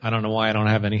yeah. I don't know why I don't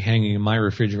have any hanging in my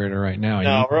refrigerator right now.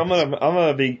 No, I'm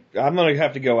gonna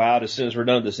have to go out as soon as we're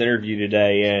done with this interview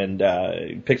today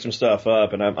and pick some stuff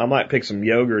up, and I might pick some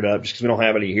yogurt up just because we don't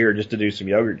have any here, just to do some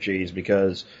yogurt cheese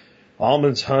because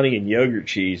almonds, honey, and yogurt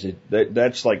cheese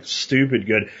that's like stupid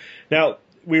good. Now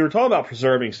we were talking about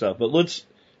preserving stuff, but let's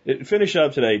finish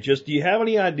up today. Just do you have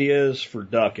any ideas for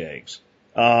duck eggs?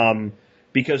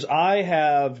 Because I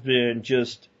have been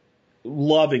just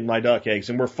loving my duck eggs,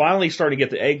 and we're finally starting to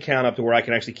get the egg count up to where I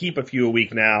can actually keep a few a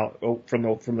week now from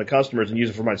the customers and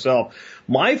use it for myself.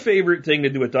 My favorite thing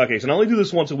to do with duck eggs, and I only do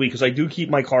this once a week because I do keep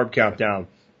my carb count down.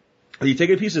 You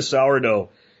take a piece of sourdough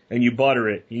and you butter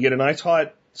it. You get a nice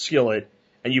hot skillet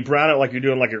and you brown it like you're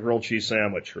doing like a grilled cheese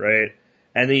sandwich, right?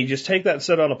 And then you just take that and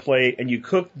set it on a plate and you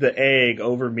cook the egg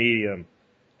over medium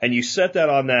and you set that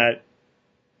on that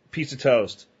piece of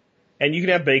toast. And you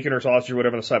can have bacon or sausage or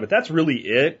whatever on the side, but that's really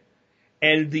it.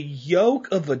 And the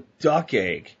yolk of a duck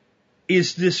egg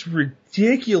is this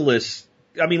ridiculous.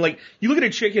 I mean, like, you look at a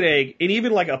chicken egg, and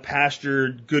even like a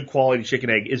pastured, good quality chicken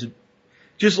egg is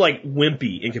just like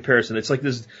wimpy in comparison. It's like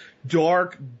this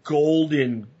dark,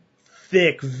 golden,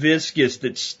 thick, viscous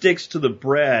that sticks to the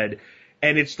bread.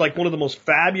 And it's like one of the most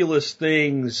fabulous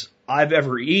things I've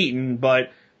ever eaten,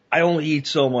 but I only eat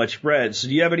so much bread. So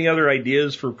do you have any other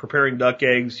ideas for preparing duck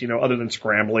eggs, other than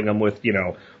scrambling them with,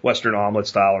 Western omelet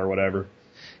style or whatever?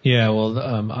 Yeah,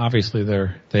 well, obviously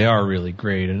they are really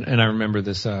great. And I remember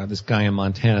this guy in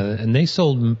Montana, and they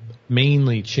sold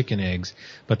mainly chicken eggs,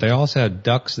 but they also had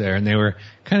ducks there, and they were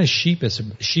kind of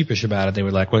sheepish about it. They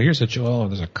were like, well, there's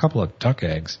a couple of duck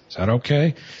eggs. Is that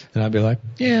okay? And I'd be like,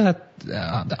 yeah,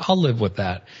 I'll live with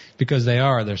that, because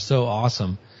they're so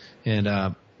awesome.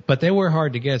 And, but they were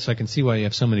hard to get, so I can see why you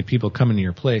have so many people coming to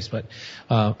your place. But,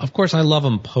 of course, I love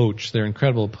them poached. They're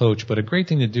incredible poached, but a great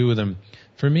thing to do with them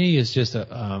for me is just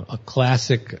a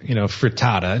classic,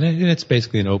 frittata. And it's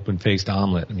basically an open-faced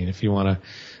omelet. I mean, if you want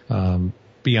to,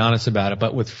 be honest about it,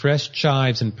 but with fresh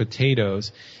chives and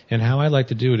potatoes. And how I like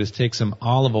to do it is take some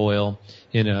olive oil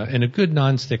in a good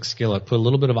nonstick skillet, put a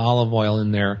little bit of olive oil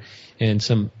in there, and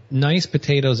some nice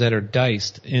potatoes that are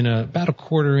diced in about a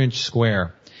 1/4-inch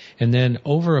square. And then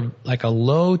over a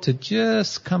low to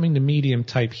just coming to medium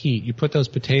type heat, you put those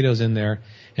potatoes in there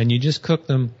and you just cook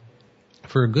them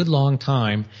for a good long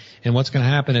time. And what's going to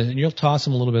happen is you'll toss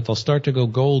them a little bit. They'll start to go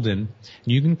golden.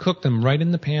 You can cook them right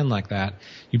in the pan like that.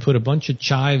 You put a bunch of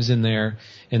chives in there,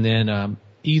 and then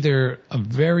either a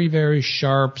very, very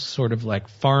sharp sort of like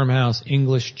farmhouse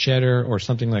English cheddar or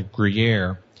something like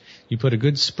Gruyere. You put a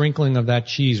good sprinkling of that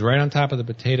cheese right on top of the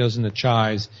potatoes and the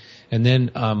chives, and then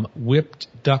whipped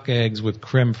duck eggs with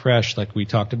creme fraiche like we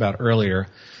talked about earlier,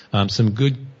 some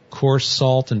good coarse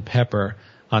salt and pepper.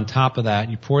 On top of that,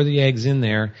 you pour the eggs in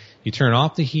there, you turn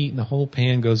off the heat, and the whole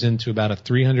pan goes into about a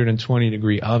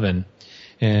 320-degree oven.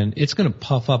 And it's going to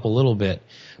puff up a little bit,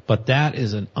 but that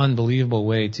is an unbelievable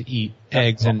way to eat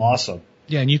eggs. That's awesome.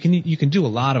 Yeah, and you can do a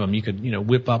lot of them. You could,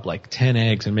 whip up like 10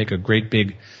 eggs and make a great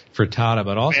big frittata,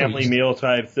 but also family meal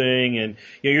type thing. And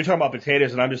you're talking about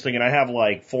potatoes, and I'm just thinking I have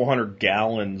like 400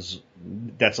 gallons.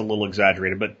 That's a little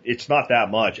exaggerated, but it's not that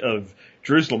much of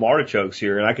Jerusalem artichokes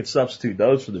here, and I could substitute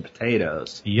those for the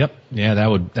potatoes. Yep. Yeah,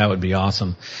 that would be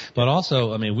awesome. But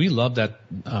also, I mean, we love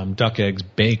that duck eggs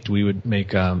baked. We would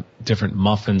make different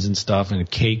muffins and stuff and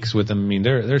cakes with them. I mean,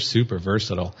 they're super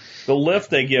versatile. The lift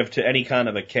they give to any kind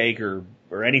of a cake or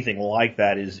anything like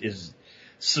that is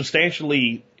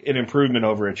substantially an improvement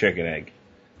over a chicken egg.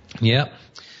 Yep.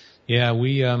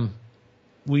 Yeah,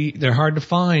 they're hard to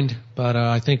find, but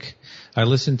I think I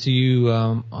listened to you,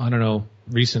 I don't know,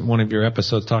 one of your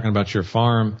episodes talking about your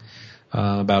farm,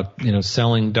 about,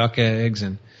 selling duck eggs,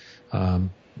 and,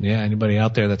 anybody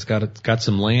out there that's got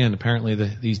some land, apparently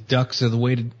these ducks are the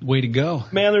way to go.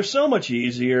 Man, they're so much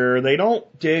easier. They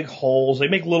don't dig holes. They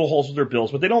make little holes with their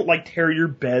bills, but they don't tear your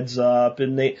beds up,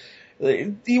 and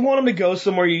you want them to go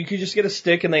somewhere, you could just get a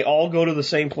stick and they all go to the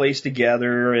same place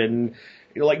together. And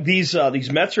these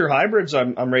Metzer hybrids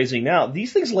I'm raising now,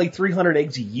 these things lay 300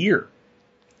 eggs a year.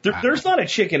 There's not a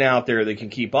chicken out there that can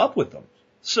keep up with them.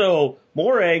 So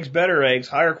more eggs, better eggs,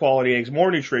 higher quality eggs, more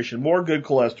nutrition, more good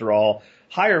cholesterol,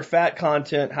 higher fat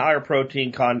content, higher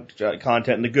protein content,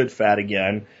 and the good fat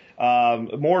again,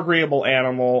 more agreeable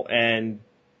animal, and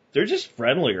they're just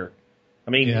friendlier.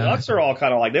 I mean, ducks are all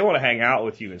kind of they want to hang out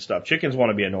with you and stuff. Chickens want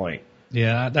to be annoying.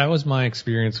 Yeah, that was my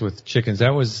experience with chickens.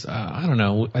 That was, I don't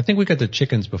know, I think we got the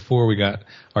chickens before we got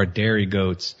our dairy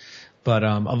goats. But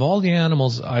of all the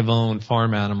animals I've owned,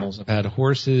 farm animals, I've had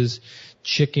horses,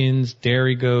 chickens,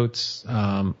 dairy goats,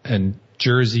 and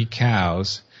Jersey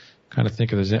cows. Kind of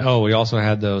think of those. Oh, we also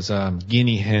had those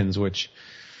guinea hens, which,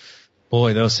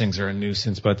 boy, those things are a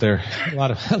nuisance. But they're a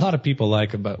lot of people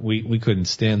like them. But we couldn't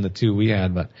stand the two we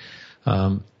had. But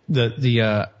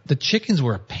the chickens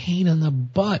were a pain in the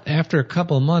butt. After a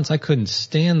couple of months, I couldn't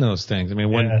stand those things. I mean,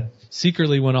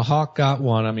 when a hawk got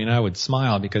one, I mean, I would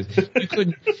smile because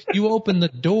you open the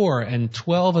door and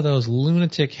 12 of those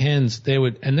lunatic hens, they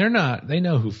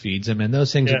know who feeds them, and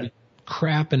those things would be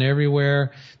crapping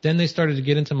everywhere. Then they started to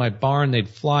get into my barn. They'd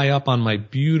fly up on my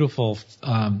beautiful,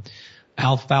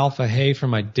 alfalfa hay for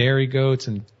my dairy goats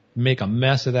and make a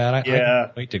mess of that. I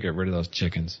can't wait to get rid of those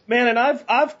chickens. Man, and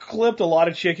I've clipped a lot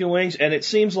of chicken wings, and it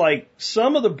seems like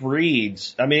some of the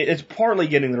breeds, I mean, it's partly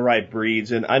getting the right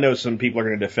breeds, and I know some people are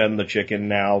going to defend the chicken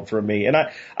now for me, and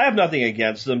I have nothing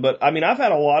against them, but I mean, I've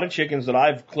had a lot of chickens that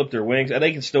I've clipped their wings, and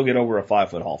they can still get over a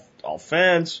 5-foot tall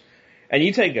fence, And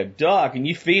you take a duck and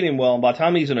you feed him well, and by the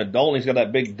time he's an adult and he's got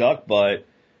that big duck butt,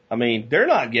 I mean, they're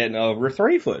not getting over a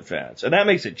 3-foot fence. And that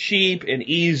makes it cheap and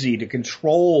easy to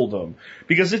control them.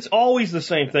 Because it's always the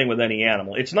same thing with any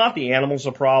animal. It's not the animal's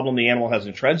a problem. The animal has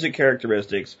intrinsic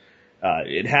characteristics.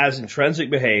 It has intrinsic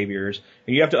behaviors.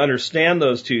 And you have to understand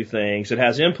those two things. It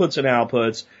has inputs and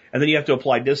outputs. And then you have to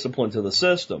apply discipline to the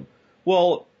system.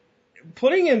 Well,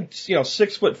 putting in,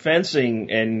 6-foot fencing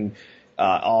and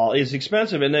all is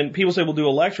expensive. And then people say, well, do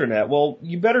electronet. Well,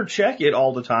 you better check it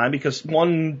all the time because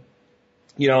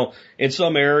in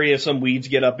some area, some weeds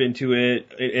get up into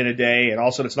it in a day and all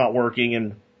of a sudden it's not working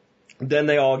and then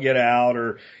they all get out,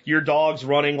 or your dog's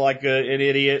running like an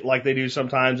idiot like they do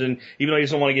sometimes, and even though he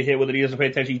doesn't want to get hit with it, he doesn't pay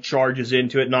attention, he charges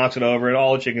into it, knocks it over, and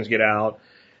all the chickens get out.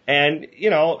 And,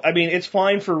 it's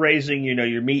fine for raising,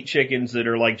 your meat chickens that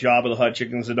are like Jabba the Hutt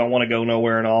chickens that don't want to go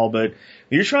nowhere and all, but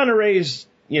you're trying to raise,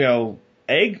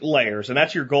 egg layers, and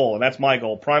that's your goal, and that's my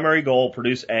goal. Primary goal,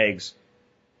 produce eggs.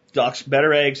 Ducks,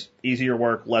 better eggs, easier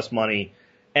work, less money,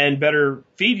 and better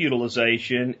feed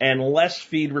utilization and less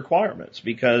feed requirements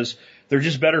because they're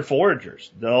just better foragers.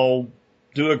 They'll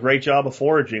do a great job of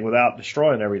foraging without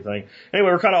destroying everything. Anyway,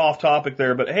 we're kind of off topic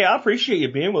there, but hey, I appreciate you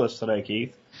being with us today,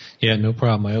 Keith. Yeah, no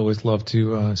problem. I always love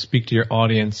to speak to your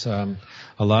audience. A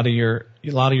lot of your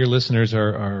listeners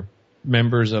are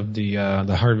members of the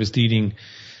Harvest Eating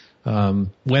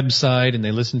website, and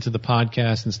they listen to the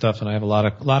podcast and stuff. And I have a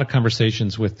lot of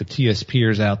conversations with the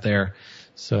TSPers out there.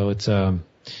 So it's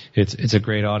a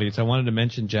great audience. I wanted to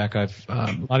mention, Jack, a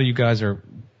lot of you guys are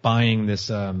buying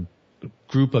this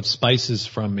group of spices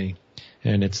from me,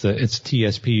 and it's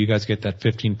TSP. You guys get that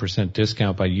 15%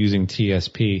 discount by using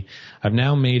TSP. I've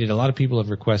now made it. A lot of people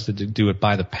have requested to do it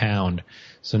by the pound.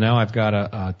 So now I've got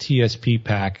a TSP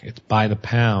pack. It's by the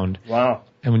pound. Wow.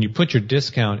 And when you put your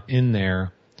discount in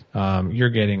there, you're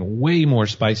getting way more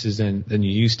spices than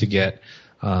you used to get.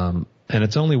 And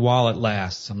it's only while it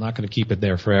lasts. I'm not going to keep it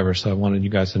there forever. So I wanted you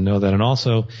guys to know that. And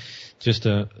also, just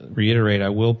to reiterate, I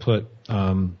will put,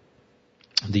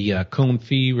 the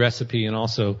confit recipe and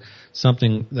also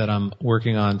something that I'm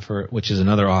working on which is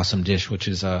another awesome dish, which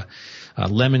is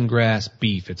lemongrass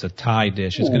beef. It's a Thai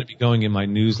dish. It's going to be going in my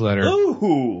newsletter.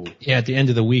 Ooh. Yeah, at the end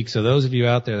of the week. So those of you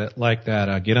out there that like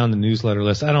that, get on the newsletter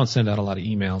list. I don't send out a lot of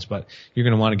emails, but you're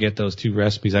going to want to get those 2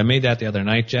 recipes. I made that the other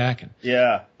night, Jack. And,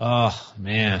 yeah. Oh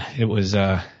man, it was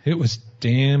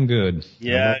damn good.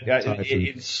 Yeah,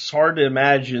 it's hard to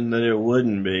imagine that it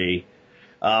wouldn't be.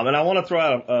 And I want to throw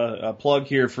out a plug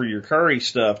here for your curry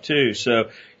stuff too.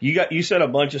 So you set a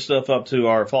bunch of stuff up to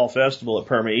our fall festival at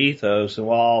Perma Ethos, and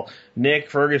while Nick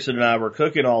Ferguson and I were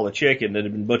cooking all the chicken that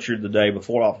had been butchered the day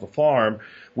before off the farm,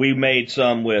 we made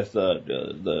some with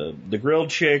the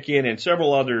grilled chicken and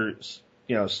several other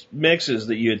mixes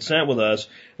that you had sent with us.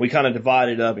 We kind of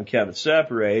divided up and kept it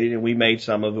separated, and we made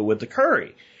some of it with the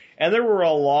curry. And there were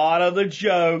a lot of the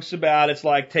jokes about it's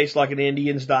like, tastes like an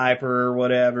Indian's diaper or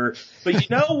whatever. But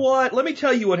you know what? Let me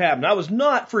tell you what happened. I was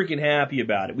not freaking happy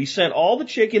about it. We sent all the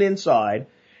chicken inside.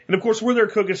 And of course, we're there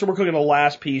cooking, so we're cooking the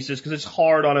last pieces because it's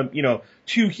hard on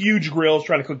 2 huge grills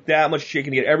trying to cook that much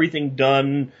chicken to get everything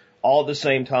done all at the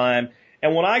same time.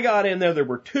 And when I got in there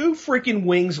were 2 freaking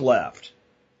wings left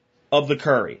of the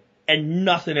curry and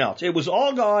nothing else. It was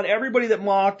all gone. Everybody that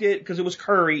mocked it because it was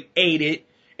curry ate it.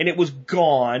 And it was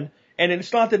gone. And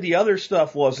it's not that the other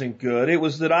stuff wasn't good. It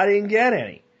was that I didn't get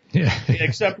any. Yeah.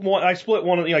 Except one, I split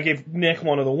one of I gave Nick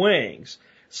one of the wings.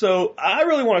 So I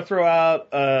really want to throw out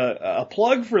a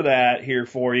plug for that here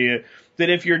for you. That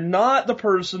if you're not the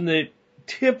person that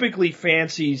typically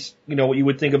fancies, what you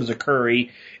would think of as a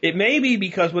curry, it may be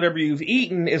because whatever you've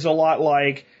eaten is a lot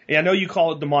like, and I know you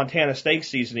call it the Montana steak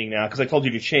seasoning now because I told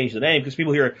you to change the name because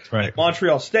people hear right.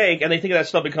 Montreal steak and they think of that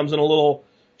stuff that comes in a little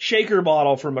shaker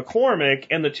bottle from McCormick,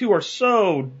 and the two are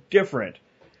so different.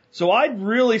 So I'd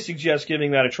really suggest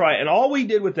giving that a try. And all we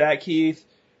did with that, Keith,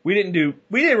 we didn't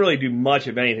really do much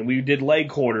of anything. We did leg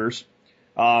quarters,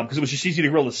 because it was just easy to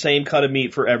grill the same cut of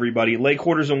meat for everybody, leg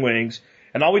quarters and wings,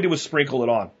 and all we did was sprinkle it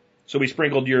on. So we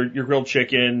sprinkled your grilled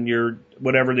chicken, your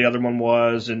whatever the other one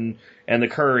was, and the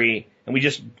curry, and we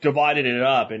just divided it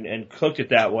up and cooked it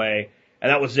that way, and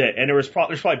that was it. And there's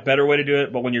probably a better way to do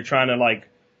it, but when you're trying to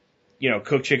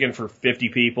cook chicken for 50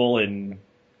 people and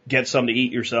get some to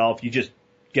eat yourself, you just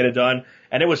get it done.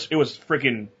 And it was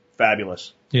freaking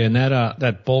fabulous. Yeah, and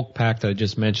that bulk pack that I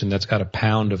just mentioned, that's got a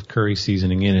pound of curry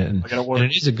seasoning in it. And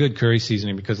it is a good curry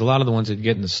seasoning because a lot of the ones that you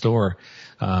get in the store,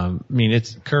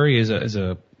 curry is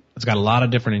a it's got a lot of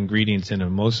different ingredients in it.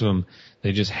 Most of them,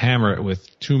 they just hammer it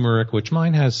with turmeric, which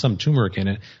mine has some turmeric in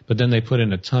it, but then they put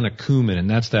in a ton of cumin, and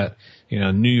that's that,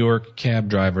 New York cab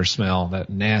driver smell, that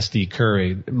nasty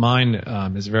curry. Mine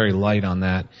is very light on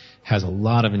that, has a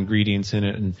lot of ingredients in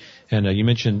it. And you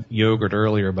mentioned yogurt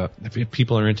earlier, but if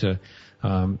people are into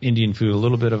Indian food, a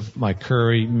little bit of my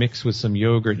curry mixed with some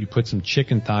yogurt, you put some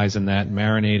chicken thighs in that,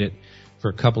 marinate it for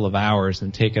a couple of hours,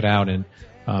 and take it out and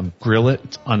grill it.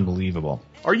 It's unbelievable.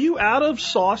 Are you out of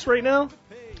sauce right now?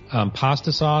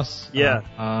 Pasta sauce?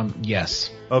 Yeah. Yes.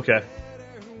 Okay.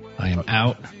 I am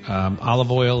out.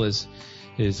 Olive oil is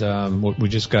we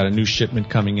just got a new shipment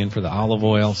coming in for the olive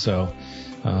oil, so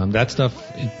that stuff,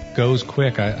 it goes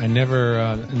quick. I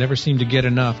never seem to get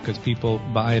enough because people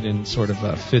buy it in sort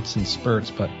of fits and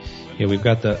spurts. But yeah, we've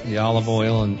got the olive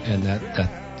oil and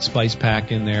that spice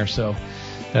pack in there, so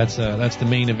that's the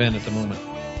main event at the moment.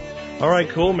 All right,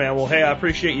 cool, man. Well, hey, I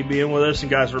appreciate you being with us.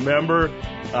 And guys, remember,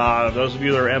 those of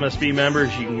you that are MSB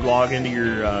members, you can log into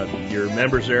your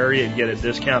members area and get a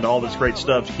discount to all this great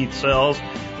stuff Keith sells.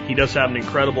 He does have an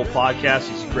incredible podcast.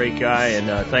 He's a great guy,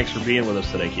 and thanks for being with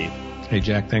us today, Keith. Hey,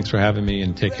 Jack, thanks for having me,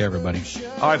 and take care, everybody.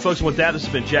 All right, folks, and with that, this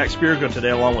has been Jack Spirko today,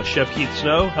 along with Chef Keith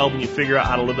Snow, helping you figure out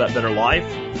how to live that better life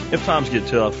if times get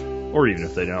tough, or even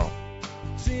if they don't.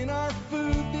 Seeing our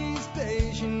food these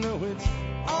days, it's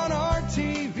on our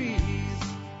TVs.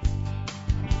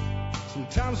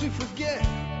 Sometimes we forget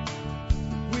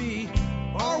we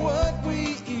are what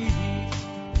we eat.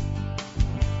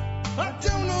 I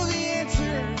don't know the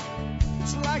answer.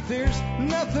 It's like there's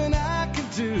nothing I can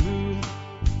do.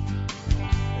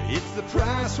 It's the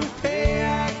price we pay,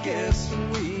 I guess, when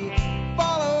we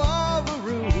follow all the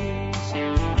rules.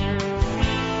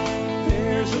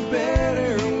 There's a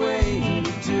better way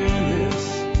to do this.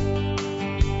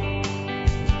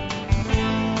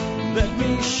 Let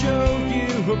me show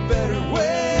you a better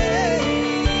way.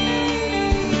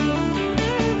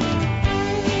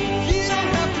 You don't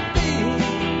have to be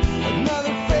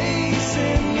another face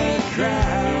in the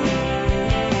crowd.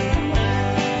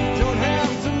 You don't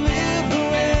have to live the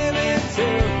way they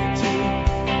tell you to.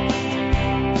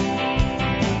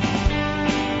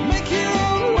 Make your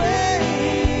own way,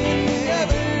 and the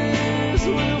others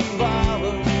will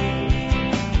follow.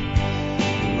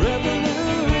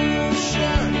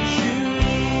 Revolution is you.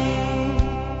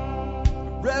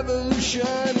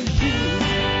 Revolution is you.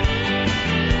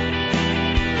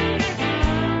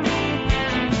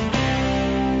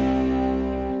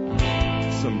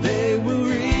 Someday we'll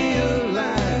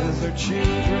realize our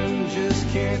children just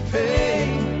can't pay.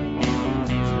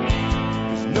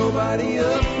 'Cause nobody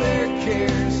up there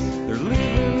cares. They're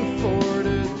living for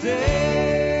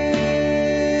today.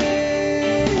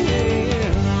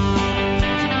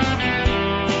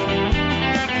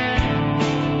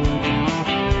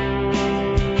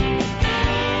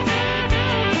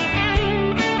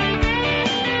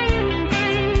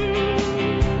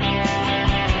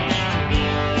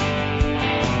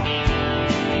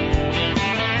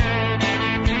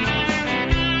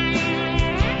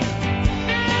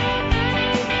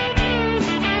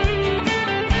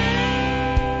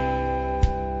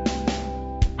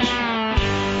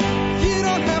 You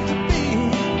don't have to be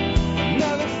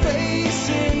another face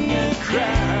in the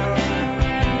crowd.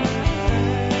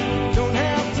 Don't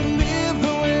have to live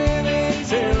the way they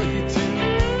tell you to.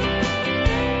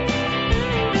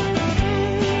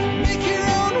 Make your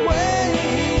own way,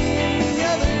 and the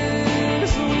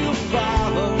others will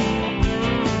follow.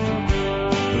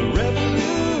 The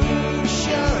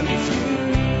revolution is you.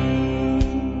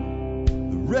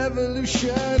 The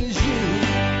revolution is